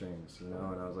heartstrings, you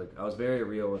know, and I was very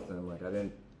real with them. Like I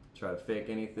didn't try to fake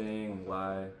anything,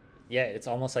 lie. Yeah, it's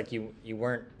almost like you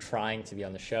weren't trying to be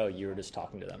on the show, you were just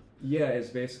talking to them. Yeah, it's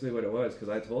basically what it was, because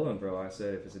I told them, bro, I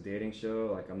said, if it's a dating show,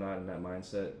 like I'm not in that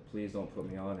mindset, please don't put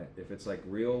me on it. If it's like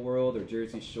Real World or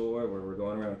Jersey Shore where we're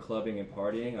going around clubbing and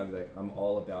partying, I'd be like, I'm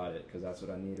all about it, because that's what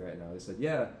I need right now. They said,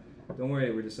 yeah, don't worry,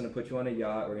 we're just going to put you on a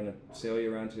yacht, we're going to sail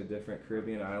you around to a different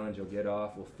Caribbean island, you'll get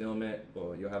off, we'll film it,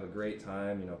 well, you'll have a great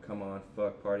time, you know, come on,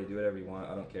 fuck, party, do whatever you want,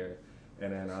 I don't care.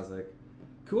 And then I was like,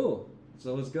 cool,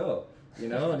 so let's go. You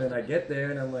know, and then I get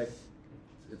there and I'm like,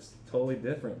 it's totally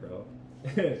different, bro.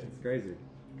 It's crazy.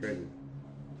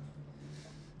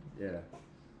 Yeah.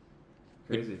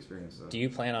 Crazy experience, though. Do you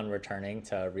plan on returning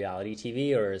to reality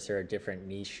TV, or is there a different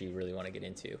niche you really want to get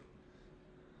into?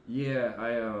 Yeah,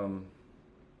 I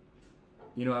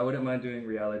wouldn't mind doing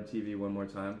reality TV one more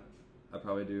time. I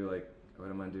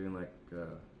wouldn't mind doing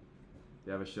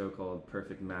they have a show called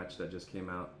Perfect Match that just came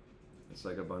out. It's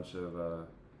like a bunch of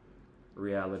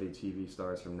reality TV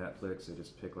stars from Netflix. They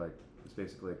just pick it's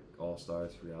basically all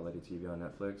stars for reality TV on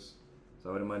Netflix. So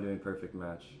I wouldn't mind doing Perfect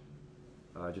Match,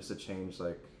 just to change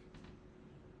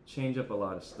up a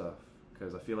lot of stuff,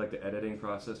 because I feel like the editing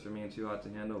process for me in Too Hot to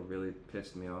Handle really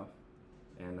pissed me off,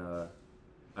 and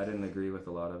I didn't agree with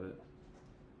a lot of it.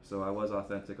 So I was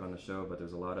authentic on the show, but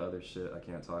there's a lot of other shit I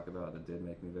can't talk about that did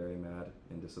make me very mad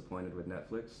and disappointed with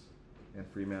Netflix and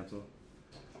Fremantle.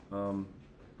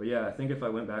 But yeah, I think if I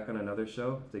went back on another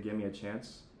show, if they gave me a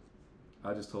chance,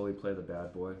 I'd just totally play the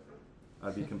bad boy.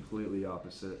 I'd be completely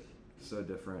opposite, so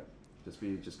different.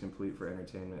 Be complete for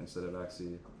entertainment instead of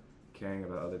actually caring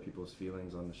about other people's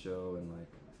feelings on the show and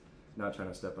not trying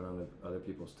to step on other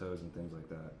people's toes and things like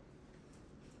that.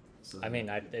 So, I mean,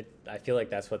 I feel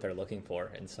like that's what they're looking for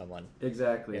in someone.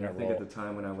 Exactly, and I think role. at the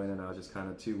time when I went in, I was just kind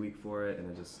of too weak for it,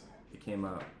 and it came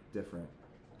out different.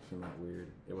 It came out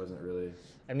weird. It wasn't really...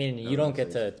 I mean, you don't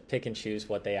get to pick and choose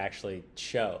what they actually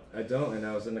show. I don't, and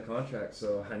I was in the contract,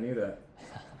 so I knew that.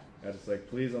 I was just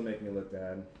please don't make me look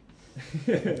bad.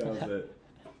 That was it.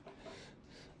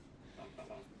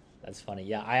 That's funny.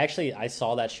 Yeah, I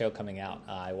saw that show coming out.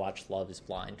 I watched Love is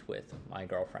Blind with my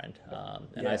girlfriend,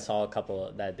 and I saw a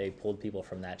couple that they pulled people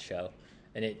from that show.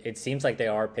 And it seems like they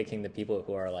are picking the people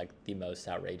who are the most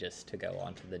outrageous to go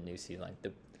onto the new season.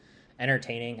 The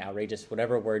entertaining, outrageous,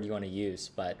 whatever word you want to use,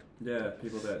 but... Yeah,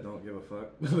 people that don't give a fuck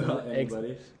about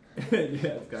anybody.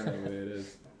 Yeah, it's kind of the way it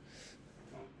is.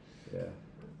 Yeah.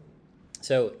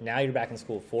 So now you're back in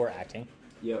school for acting.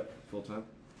 Yep, full-time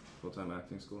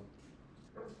acting school.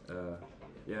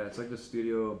 Yeah, it's like the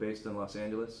studio based in Los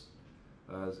Angeles.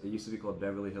 It used to be called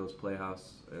Beverly Hills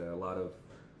Playhouse. A lot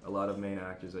of main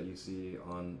actors that you see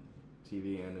on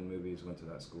TV and in movies went to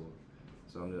that school.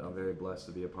 So I'm very blessed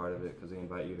to be a part of it because they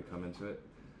invite you to come into it.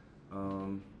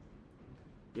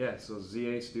 Yeah, so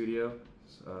ZA Studio.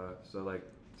 So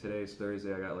today's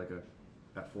Thursday. I got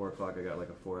at 4 o'clock. I got a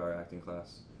 4-hour acting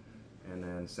class. And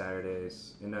then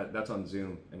Saturdays, and that's on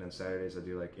Zoom. And then Saturdays I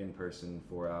do in-person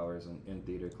 4 hours and in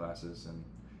theater classes, and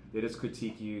they just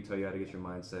critique you, tell you how to get your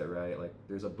mindset right.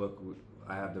 There's a book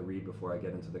I have to read before I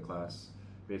get into the class.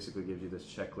 Basically gives you this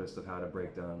checklist of how to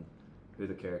break down who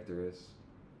the character is.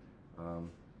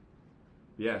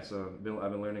 Yeah, so I've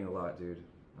been learning a lot, dude.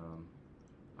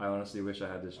 I honestly wish I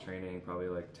had this training probably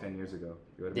 10 years ago.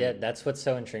 Yeah, that's what's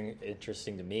so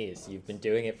interesting to me is you've been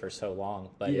doing it for so long,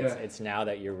 but it's now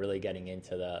that you're really getting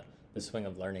into the swing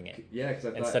of learning it. Yeah,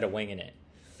 because instead of winging it.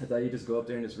 I thought you just go up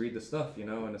there and just read the stuff,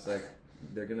 and it's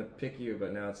they're gonna pick you,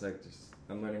 but now it's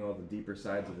I'm learning all the deeper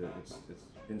sides of it. It's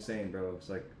insane, bro. It's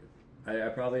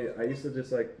I used to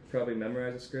just probably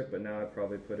memorize a script, but now I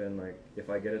probably put in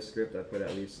if I get a script, I put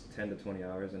at least 10 to 20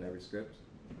 hours in every script.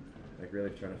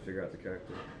 Really trying to figure out the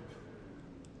character.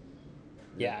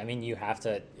 Yeah, I mean, you have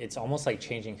to, it's almost like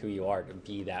changing who you are to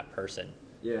be that person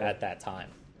at that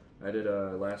time. I did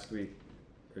last week,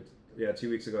 2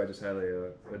 weeks ago, I just had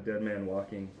a dead man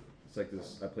walking.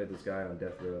 It's I played this guy on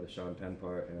Death Row, the Sean Penn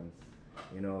part, and,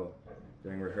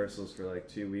 during rehearsals for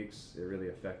 2 weeks, it really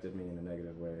affected me in a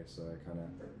negative way, so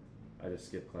I just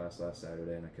skipped class last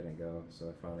Saturday and I couldn't go, so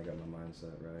I finally got my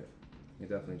mindset right. It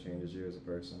definitely changes you as a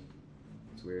person.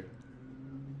 It's weird.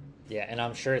 Yeah, and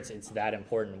I'm sure it's that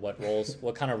important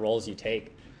what kind of roles you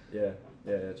take. Yeah,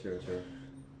 true.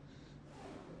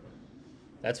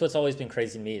 That's what's always been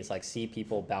crazy to me is see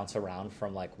people bounce around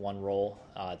from one role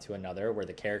to another where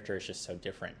the character is just so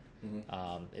different.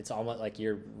 Mm-hmm. It's almost like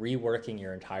you're reworking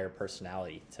your entire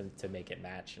personality to make it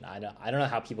match. And I don't know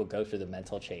how people go through the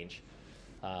mental change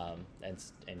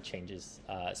and changes,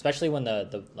 especially when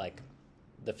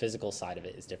the physical side of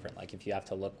it is different. If you have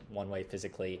to look one way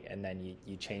physically and then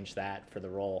you change that for the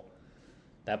role,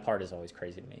 that part is always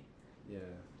crazy to me. Yeah,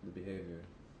 the behavior,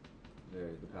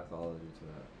 the pathology to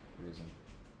that reason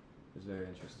is very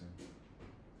interesting.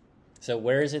 So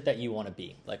where is it that you want to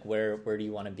be? Where do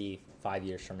you want to be 5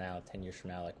 years from now, 10 years from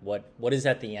now? What is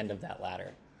at the end of that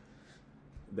ladder?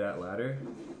 That ladder?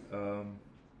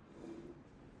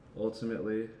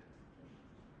 Ultimately,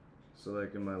 so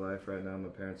in my life right now, my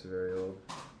parents are very old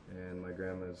and my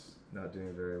grandma's not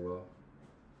doing very well.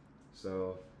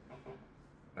 So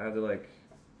I have to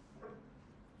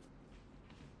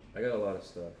I got a lot of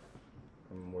stuff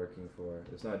I'm working for.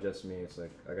 It's not just me, it's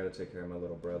I gotta take care of my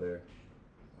little brother,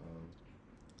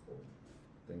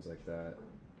 things like that.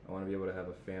 I wanna be able to have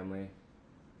a family.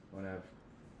 I wanna have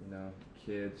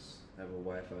kids, have a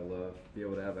wife I love, be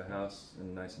able to have a house in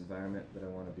a nice environment that I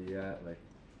want to be at, like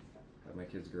have my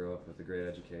kids grow up with a great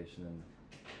education and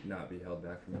not be held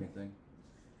back from anything.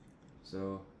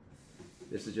 So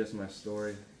this is just my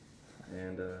story,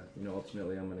 and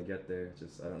ultimately I'm gonna get there.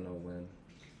 Just I don't know when,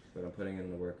 but I'm putting in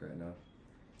the work right now,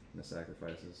 and the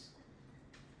sacrifices.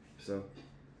 So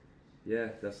yeah,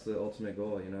 that's the ultimate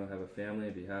goal. Have a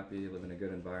family, be happy, live in a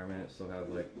good environment, still have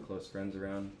like close friends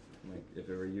around. Like if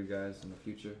it were you guys in the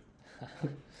future,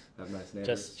 have nice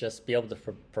neighbors. Just be able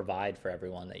to provide for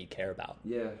everyone that you care about.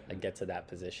 Yeah. And get to that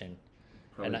position.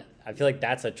 Probably. And I feel like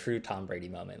that's a true Tom Brady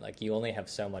moment. Like you only have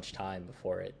so much time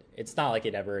before it's not like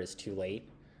it ever is too late.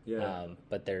 Yeah.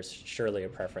 But there's surely a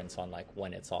preference on like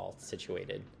when it's all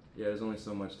situated. Yeah, there's only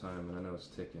so much time, and I know it's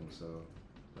ticking, so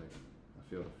like I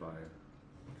feel the fire.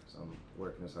 So I'm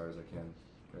working as hard as I can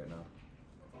right now.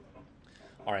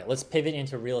 All right, let's pivot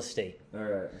into real estate. All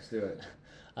right, let's do it.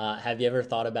 Have you ever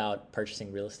thought about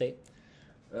purchasing real estate?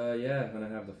 Yeah, when I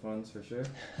have the funds, for sure.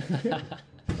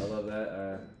 I love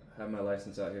that. I have my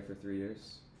license out here for 3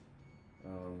 years.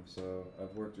 So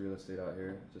I've worked real estate out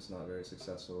here, just not very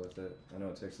successful with it. I know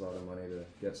it takes a lot of money to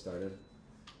get started.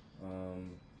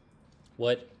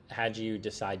 What had you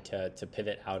decide to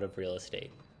pivot out of real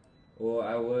estate? Well,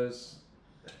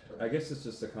 I guess it's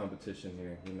just a competition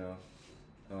here,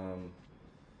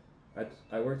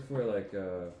 I worked for like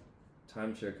a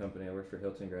timeshare company. I worked for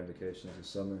Hilton Grand Vacations this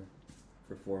summer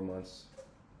for 4 months,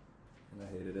 and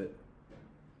I hated it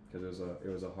because it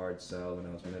was a hard sell, and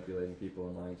I was manipulating people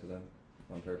and lying to them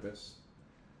on purpose,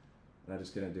 and I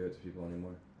just couldn't do it to people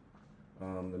anymore.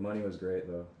 The money was great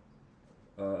though.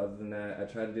 Other than that, I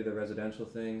tried to do the residential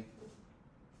thing.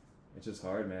 It's just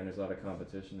hard, man. There's a lot of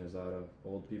competition. There's a lot of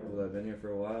old people that have been here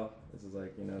for a while. This is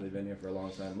like, they've been here for a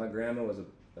long time. My grandma was a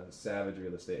savage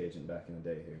real estate agent back in the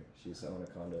day here. She used to own a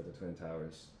condo at the Twin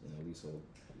Towers, leasehold.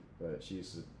 But she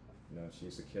used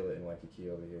to kill it in Waikiki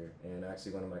over here. And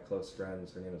actually one of my close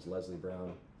friends, her name is Leslie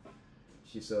Brown.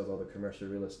 She sells all the commercial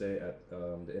real estate at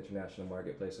the International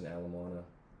Marketplace in Ala Moana.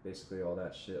 Basically all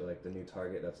that shit, like the new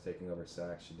Target that's taking over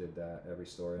Saks, she did that, every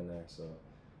store in there. So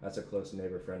that's a close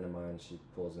neighbor friend of mine. She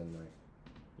pulls in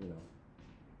like,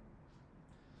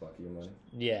 fuck you money.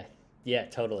 Yeah,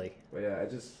 totally. But yeah,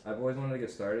 I've always wanted to get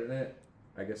started in it.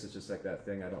 I guess it's just like that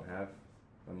thing I don't have,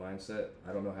 my mindset.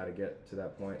 I don't know how to get to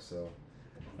that point, so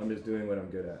I'm just doing what I'm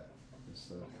good at.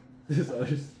 So this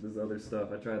other stuff.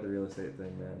 I tried the real estate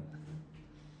thing, man.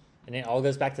 And it all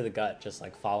goes back to the gut, just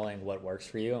like following what works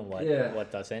for you and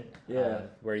what doesn't. Yeah.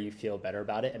 Where you feel better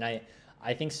about it. And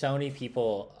I think so many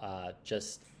people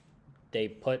they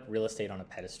put real estate on a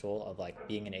pedestal of like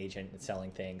being an agent and selling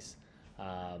things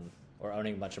or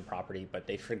owning a bunch of property, but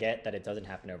they forget that it doesn't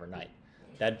happen overnight.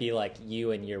 That'd be like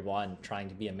you in year one trying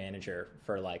to be a manager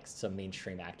for like some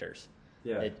mainstream actors.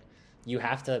 Yeah. You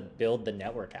have to build the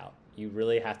network out. You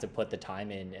really have to put the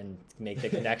time in and make the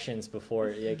connections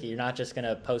before. Like, you're not just going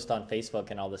to post on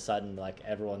Facebook and all of a sudden like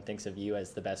everyone thinks of you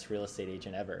as the best real estate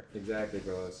agent ever. Exactly,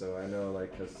 bro. So I know,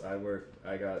 like, because I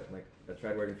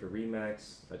tried working for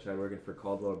Remax. I tried working for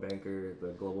Caldwell Banker,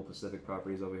 the Global Pacific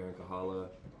Properties over here in Kahala.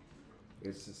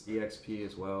 It's just EXP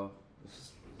as well. It's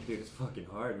just, dude, it's fucking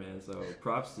hard, man. So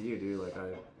props to you, dude. Like,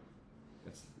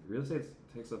 real estate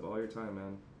takes up all your time,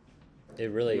 man.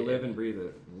 It really. You live and breathe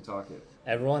it, and you talk it.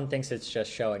 Everyone thinks it's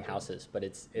just showing houses, but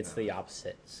it's the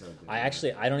opposite. So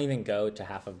good, I don't even go to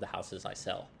half of the houses I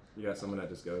sell. You got someone that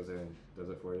just goes there and does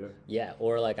it for you? Yeah,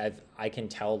 or like I can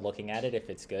tell looking at it if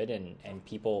it's good, and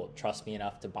people trust me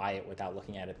enough to buy it without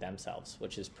looking at it themselves,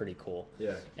 which is pretty cool.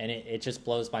 Yeah. And it just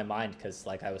blows my mind because,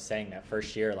 like I was saying, that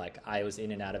first year, like I was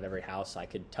in and out of every house. I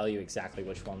could tell you exactly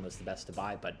which one was the best to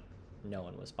buy, but no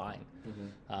one was buying.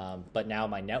 Mm-hmm. But now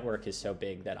my network is so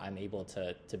big that I'm able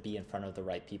to be in front of the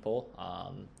right people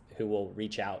who will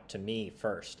reach out to me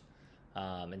first.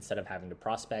 Instead of having to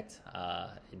prospect.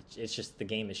 It's just the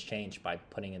game has changed by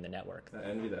putting in the network. I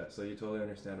envy that. So you totally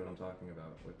understand what I'm talking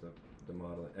about with the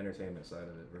model, entertainment side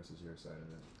of it versus your side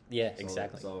of it. Yeah,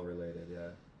 exactly. It's all related, yeah.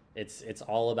 It's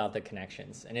all about the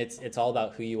connections, and it's all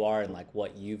about who you are and like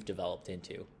what you've developed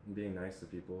into. And being nice to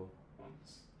people.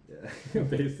 Yeah,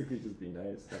 basically just be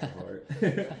nice, have a heart.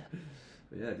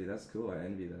 But yeah, dude, that's cool. I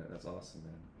envy that. That's awesome,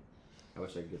 man. I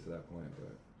wish I could get to that point,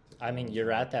 but. I mean,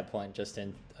 you're at that point, just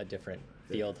in a different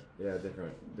field. Yeah,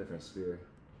 different sphere.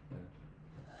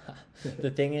 Yeah. The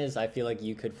thing is, I feel like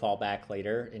you could fall back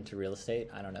later into real estate.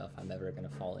 I don't know if I'm ever going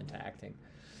to fall into acting.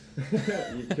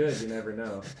 You could. You never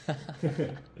know.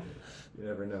 You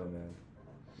never know, man.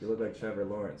 You look like Trevor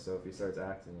Lawrence, so if he starts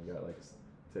acting, you got like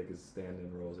take his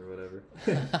stand-in roles or whatever.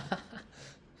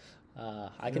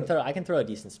 I can throw a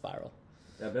decent spiral.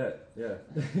 I bet, yeah.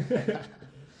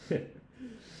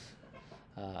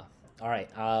 All right,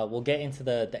 we'll get into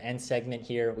the end segment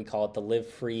here. We call it the Live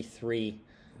Free 3.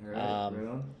 All right, right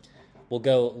on. We'll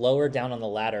go lower down on the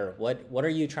ladder. What are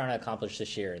you trying to accomplish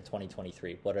this year in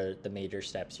 2023? What are the major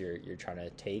steps you're trying to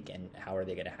take, and how are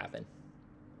they going to happen?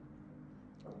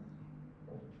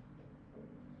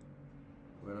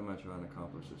 What am I trying to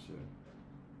accomplish this year?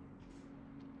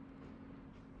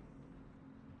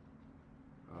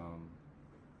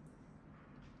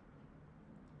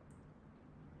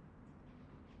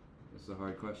 It's a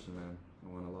hard question, man. I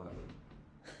want a lot.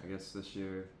 I guess this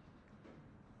year,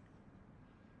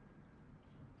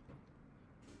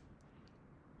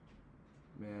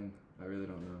 man, I really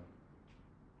don't know.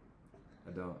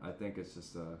 I don't. I think it's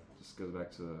just goes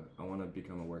back to I want to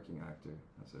become a working actor.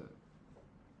 That's it.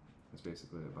 That's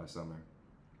basically it, by summer,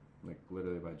 like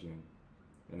literally by June,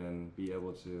 and then be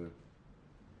able to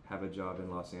have a job in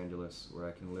Los Angeles where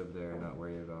I can live there and not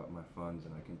worry about my funds,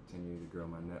 and I continue to grow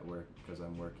my network because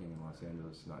I'm working in Los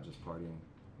Angeles, not just partying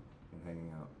and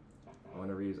hanging out. I want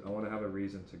to have a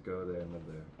reason to go there and live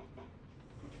there.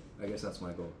 I guess that's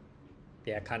my goal.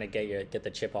 Yeah, kind of get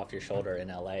the chip off your shoulder in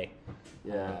LA.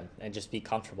 Yeah. And just be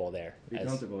comfortable there. Be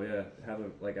comfortable, yeah.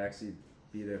 Actually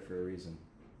be there for a reason.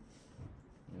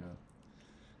 You know.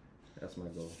 That's my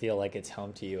goal. Feel like it's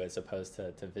home to you as opposed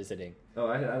to visiting. Oh,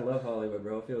 I love Hollywood,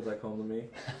 bro. It feels like home to me.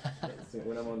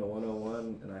 When I'm on the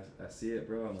 101 and I see it,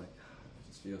 bro, I'm like, it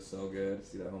just feels so good.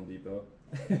 See that Home Depot?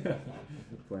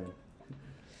 Playing.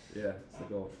 Yeah, it's the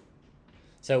goal.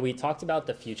 So we talked about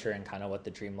the future and kind of what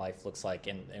the dream life looks like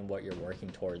and what you're working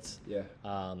towards. Yeah.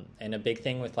 And a big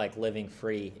thing with like living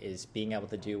free is being able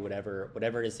to do whatever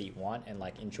it is that you want and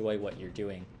like enjoy what you're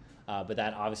doing. But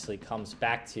that obviously comes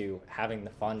back to having the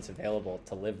funds available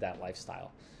to live that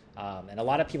lifestyle. And a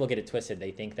lot of people get it twisted.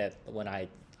 They think that when I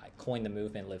coined the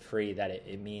movement Live Free, that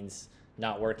it means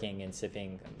not working and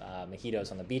sipping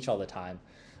mojitos on the beach all the time.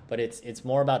 But it's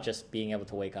more about just being able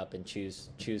to wake up and choose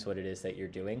what it is that you're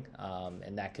doing.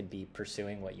 And that could be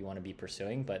pursuing what you want to be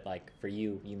pursuing. But like for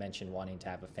you mentioned wanting to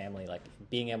have a family, like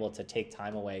being able to take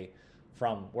time away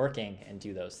from working and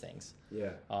do those things. Yeah.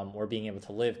 Or being able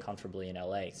to live comfortably in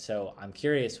LA. So I'm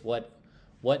curious, what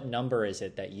number is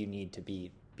it that you need to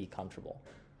be comfortable?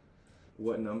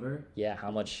 What number? Yeah.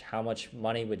 How much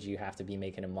money would you have to be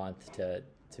making a month to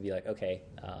be like, okay,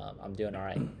 I'm doing all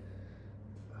right?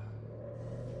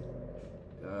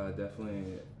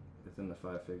 Definitely within the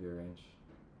 5-figure range,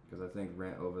 because I think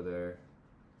rent over there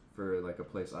for like a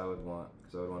place I would want,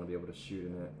 because I would want to be able to shoot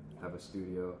in it, have a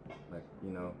studio, like,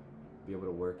 you know, be able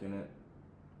to work in it.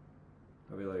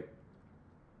 Probably like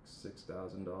 $6,000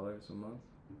 a month.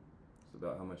 It's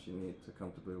about how much you need to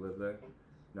comfortably live there,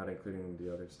 not including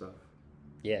the other stuff.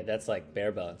 Yeah, that's like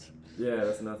bare bones. Yeah,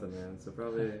 that's nothing, man. So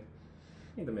probably you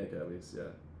need to make at least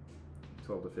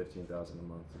 12 to 15,000 a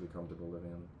month to be comfortable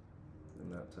living in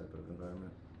that type of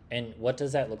environment. And what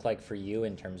does that look like for you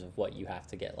in terms of what you have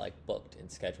to get like booked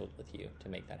and scheduled with you to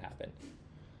make that happen?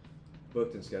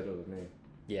 Booked and scheduled with me?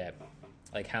 Yeah.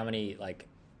 Like how many, like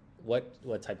what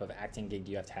type of acting gig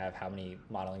do you have to have? How many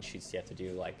modeling shoots do you have to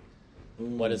do? Like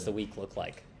what does the week look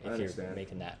like if you're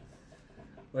making that?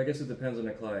 Well, I guess it depends on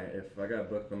the client. If I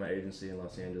got booked by my agency in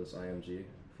Los Angeles, IMG,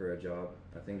 for a job,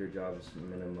 I think their job is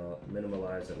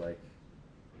minimalized at like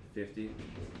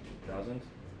 50,000.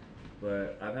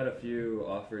 But I've had a few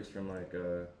offers from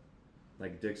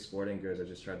like Dick's Sporting Goods. I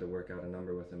just tried to work out a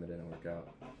number with them. It didn't work out.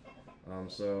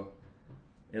 So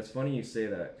it's funny you say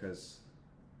that, because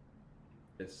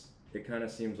it kind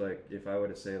of seems like if I were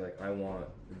to say like I want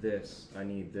this, I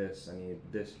need this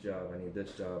job, I need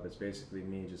this job, it's basically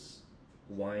me just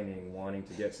whining, wanting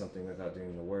to get something without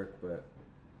doing the work. But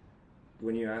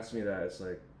when you ask me that, it's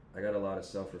like I got a lot of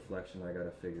self-reflection I got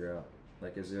to figure out.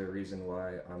 Like, is there a reason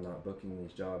why I'm not booking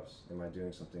these jobs? Am I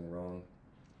doing something wrong?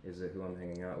 Is it who I'm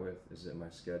hanging out with? Is it my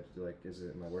schedule? Like, is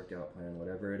it my workout plan?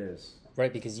 Whatever it is.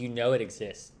 Right, because you know it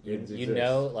exists. You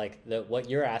know, like what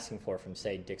you're asking for from,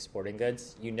 say, Dick's Sporting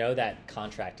Goods. You know that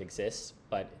contract exists,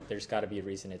 but there's got to be a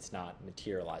reason it's not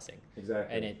materializing.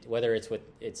 Exactly. And whether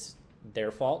it's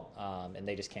their fault and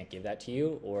they just can't give that to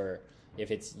you, or if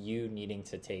it's you needing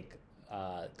to take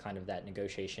kind of that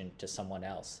negotiation to someone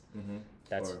else. Mm-hmm.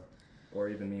 That's or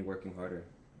even me working harder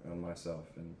on myself.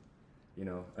 And you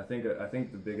know, I think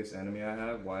the biggest enemy I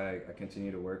have, why I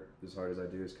continue to work as hard as I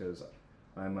do, is because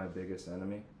I'm my biggest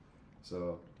enemy.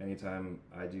 So anytime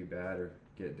I do bad or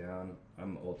get down,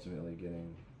 I'm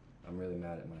really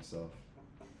mad at myself.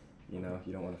 You know,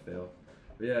 you don't want to fail.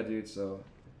 But yeah, dude, so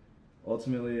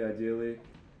ultimately, ideally, it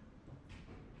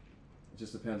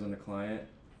just depends on the client.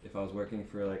 if I was working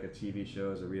for like a TV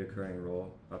show as a reoccurring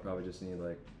role, I'd probably just need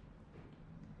like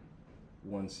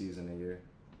 1 season a year,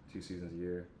 2 seasons a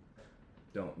year.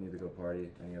 Don't need to go party,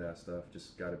 any of that stuff.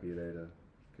 Just got to be there to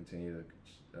continue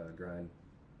to grind.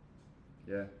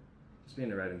 Yeah, just be in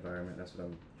the right environment. That's what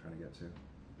I'm trying to get to.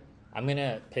 I'm going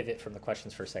to pivot from the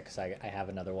questions for a sec because I have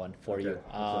another one for Okay.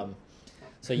 you.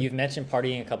 So you've mentioned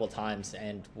partying a couple times,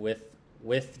 and with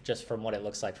just from what it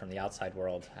looks like from the outside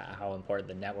world, how important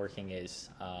the networking is,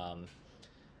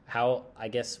 how, I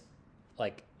guess,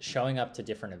 like showing up to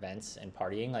different events and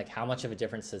partying, like how much of a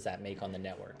difference does that make on the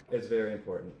network? It's very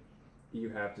important. You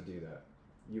have to do that.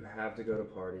 You have to go to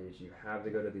parties. You have to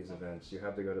go to these events. You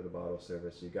have to go to the bottle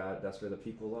service. That's where the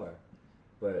people are.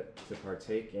 But to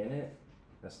partake in it,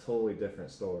 that's a totally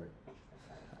different story.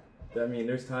 I mean,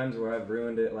 there's times where I've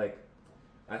ruined it. Like,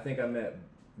 I think I met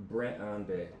Brent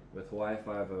Anbe with Hawaii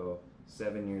 5-0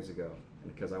 7 years ago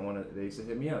because they used to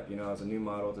hit me up. You know, I was a new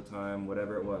model at the time,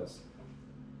 whatever it was.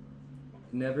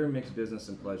 Never mix business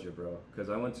and pleasure, bro. Because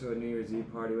I went to a New Year's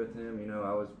Eve party with him. You know,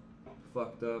 I was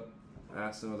fucked up. I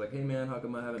asked him, I was like, hey man, how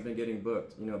come I haven't been getting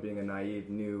booked? You know, being a naive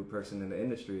new person in the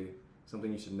industry,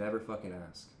 something you should never fucking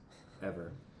ask,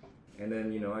 ever. And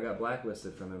then, you know, I got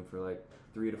blacklisted from him for like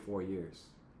 3 to 4 years.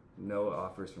 No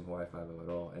offers from Hawaii 5-0 at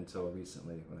all until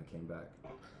recently when I came back.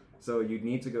 So you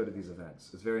need to go to these events.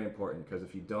 It's very important because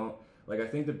if you don't, like I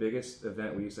think the biggest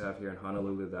event we used to have here in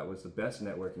Honolulu that was the best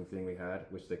networking thing we had,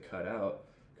 which they cut out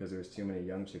because there was too many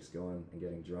young chicks going and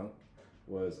getting drunk,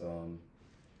 was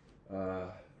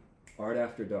Art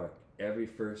After Dark. Every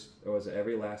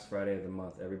last Friday of the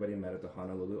month, everybody met at the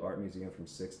Honolulu Art Museum from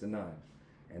 6 to 9.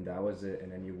 And that was it.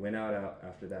 And then you went out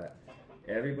after that.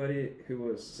 Everybody who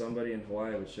was somebody in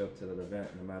Hawaii would show up to the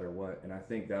event no matter what. And I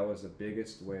think that was the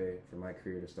biggest way for my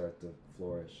career to start to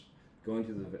flourish. Going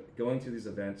to these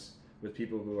events with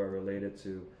people who are related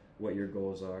to what your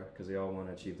goals are because they all want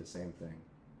to achieve the same thing.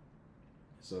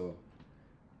 So,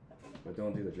 but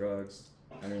don't do the drugs.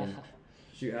 I mean,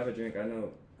 shoot, have a drink. I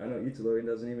know Italorian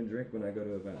doesn't even drink when I go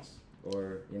to events.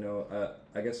 Or, you know,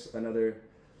 I guess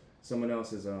someone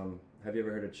else is, have you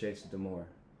ever heard of Chase Demore?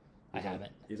 I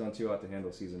haven't. He's on Too Hot to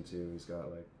Handle season 2. He's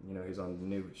got like, you know, he's on the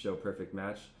new show Perfect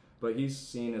Match. But he's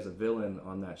seen as a villain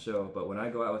on that show. But when I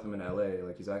go out with him in LA,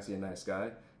 like he's actually a nice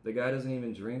guy. The guy doesn't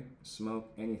even drink, smoke,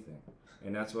 anything.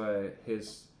 And that's why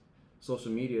his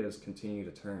social medias continue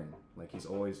to turn. Like he's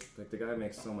always, like the guy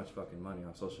makes so much fucking money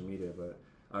on social media. But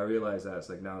I realize that it's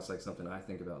like now it's like something I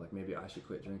think about. Like maybe I should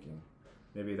quit drinking.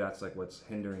 Maybe that's like what's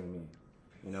hindering me,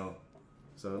 you know?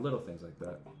 So little things like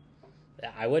that.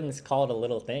 I wouldn't call it a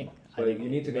little thing. But I think you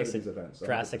need to it go makes to a these events. 100%.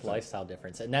 Drastic lifestyle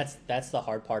difference, and that's the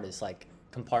hard part is like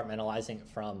compartmentalizing it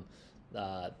from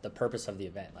the purpose of the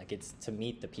event. Like it's to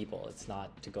meet the people. It's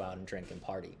not to go out and drink and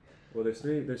party. Well, there's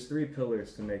three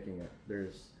pillars to making it.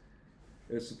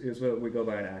 It's what we go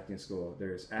by in acting school.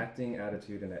 There's acting,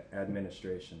 attitude, and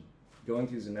administration. Going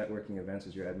to these networking events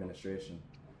is your administration.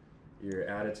 Your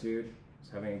attitude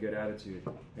is having a good attitude.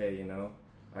 Hey, you know,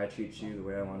 I treat you the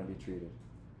way I want to be treated.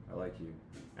 I like you.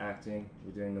 Acting,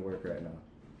 you're doing the work right now.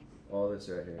 All this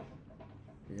right here.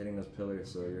 You're hitting those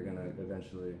pillars, so you're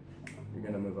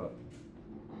gonna move up.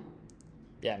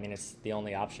 Yeah, I mean, it's the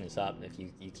only option is up if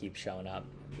you keep showing up,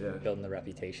 Yeah. building the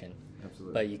reputation.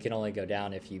 Absolutely. But you can only go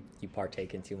down if you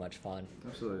partake in too much fun.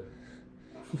 Absolutely.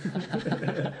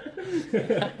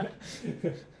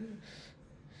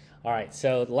 All right,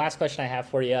 so the last question I have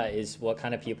for you is what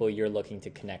kind of people you're looking to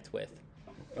connect with?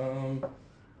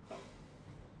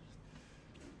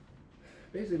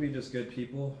 Basically just good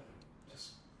people.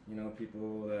 Just, you know,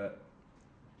 people that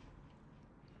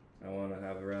I want to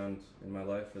have around in my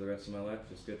life for the rest of my life.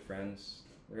 Just good friends.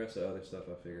 The rest of the other stuff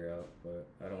I'll figure out, but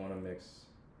I don't want to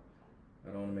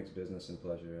mix business and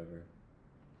pleasure ever.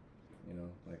 You know,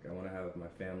 like I want to have my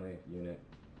family unit.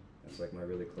 That's like my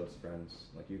really close friends.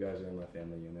 Like you guys are in my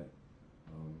family unit.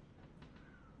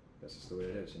 That's just the way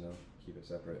it is, you know. Keep it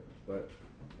separate. But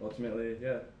ultimately,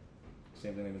 yeah,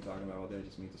 same thing we've been talking about all day.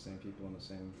 Just meet the same people with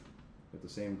the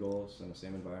same goals and the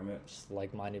same environment. Just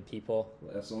like-minded people.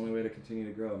 That's the only way to continue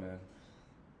to grow, man.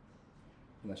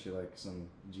 Unless you're like some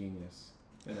genius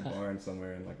in a barn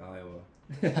somewhere in like Iowa.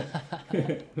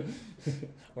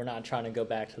 We're not trying to go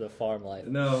back to the farm life.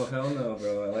 No, hell no,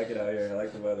 bro. I like it out here. I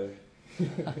like the weather.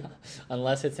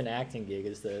 Unless it's an acting gig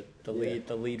as the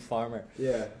lead farmer.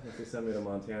 Yeah, if they send me to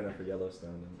Montana for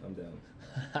Yellowstone, I'm down.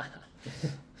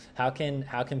 How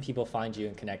can people find you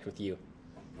and connect with you?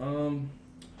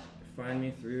 Find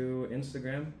me through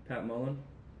Instagram, Pat Mullen.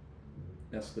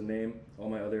 That's the name. All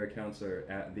my other accounts are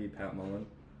at the Pat Mullen.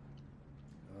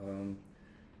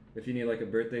 If you need like a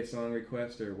birthday song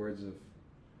request or words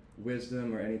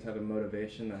wisdom or any type of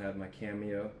motivation, I have my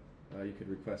Cameo. You could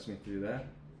request me through that.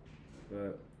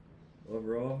 But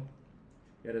overall,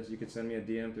 yeah, you could send me a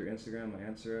DM through Instagram. I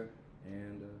answer it.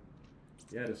 And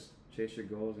yeah, just chase your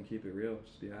goals and keep it real.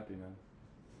 Just be happy, man.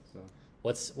 So.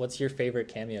 What's your favorite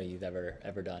cameo you've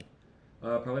ever done?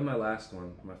 Probably my last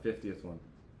one, my 50th one.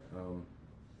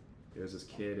 It was this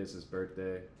kid. It's his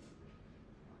birthday.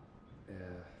 Yeah.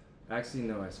 Actually,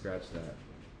 no, I scratched that.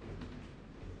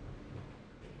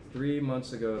 3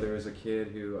 months ago, there was a kid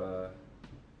who,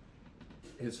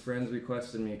 his friends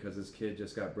requested me because his kid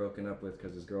just got broken up with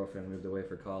because his girlfriend moved away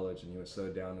for college and he was so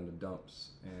down in the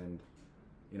dumps. And,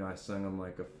 you know, I sung him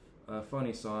like a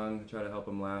funny song to try to help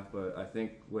him laugh, but I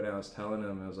think what I was telling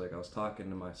him, it was like I was talking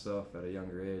to myself at a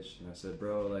younger age, and I said,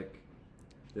 bro, like,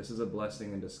 this is a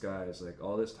blessing in disguise. Like,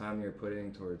 all this time you're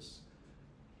putting towards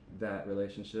that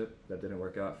relationship that didn't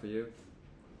work out for you,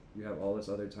 you have all this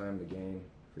other time to gain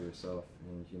for yourself,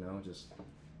 and, you know, just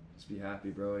be happy,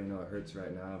 bro. You know, it hurts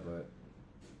right now, but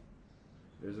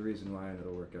there's a reason why, and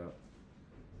it'll work out.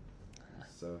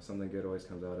 So something good always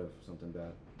comes out of something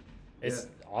bad. It's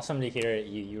awesome to hear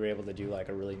you were able to do like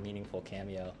a really meaningful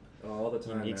cameo. All the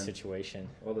time, unique man. situation.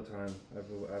 All the time.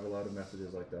 I have a lot of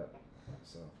messages like that.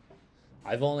 So.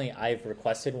 I've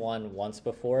requested one once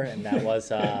before, and that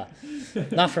was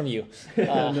not from you.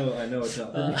 No, I know it's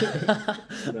not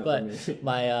from me. But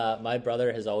my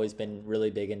brother has always been really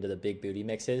big into the big booty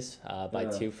mixes by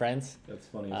two friends. That's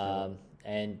funny.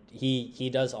 And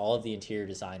he does all of the interior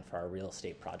design for our real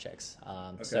estate projects.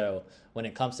 So when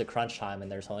it comes to crunch time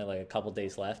and there's only like a couple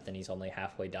days left and he's only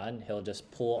halfway done, he'll just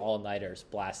pull all-nighters,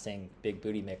 blasting big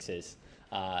booty mixes,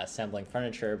 assembling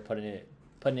furniture,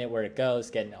 putting it where it goes,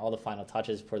 getting all the final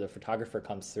touches before the photographer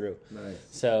comes through. Nice.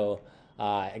 So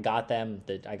I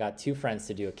got two friends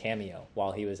to do a cameo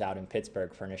while he was out in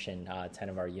Pittsburgh furnishing 10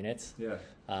 of our units. Yeah.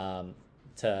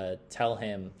 To tell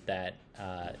him that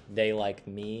they like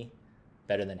me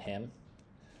better than him.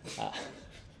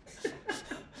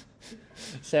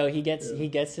 So he gets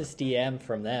this DM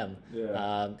from them,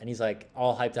 and he's like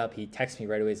all hyped up. He texts me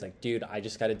right away. He's like, dude, I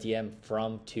just got a DM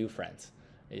from two friends.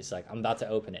 He's like, I'm about to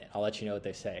open it. I'll let you know what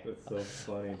they say. That's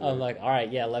so funny. Dude. I'm like, all right,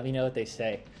 yeah, let me know what they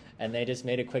say. And they just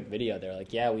made a quick video. They're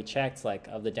like, yeah, we checked, like,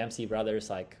 of the Dempsey brothers,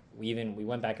 like, we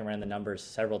went back and ran the numbers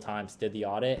several times, did the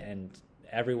audit, and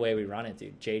every way we run it,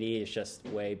 dude, JD is just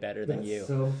way better than you. That's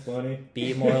so funny.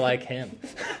 Be more like him.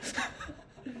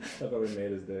 I thought we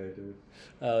made his day, dude.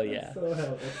 Oh, yeah.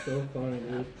 That's so funny,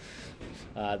 dude.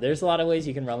 There's a lot of ways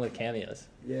you can run with cameos.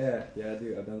 Yeah,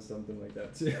 dude. I've done something like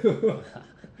that, too.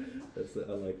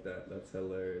 I like that. That's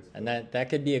hilarious. And that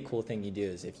could be a cool thing you do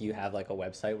is if you have, like, a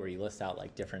website where you list out,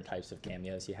 like, different types of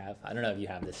cameos you have. I don't know if you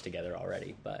have this together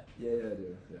already, but... Yeah, I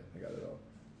do. Yeah, I got it all.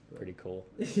 Pretty cool.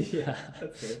 Yeah,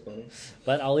 that's so funny.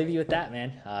 But I'll leave you with that,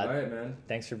 man. All right, man.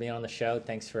 Thanks for being on the show.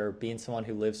 Thanks for being someone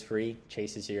who lives free,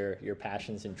 chases your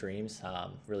passions and dreams.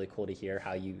 Really cool to hear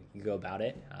how you go about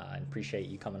it. And appreciate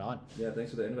you coming on. Yeah,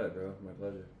 thanks for the invite, bro. My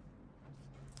pleasure.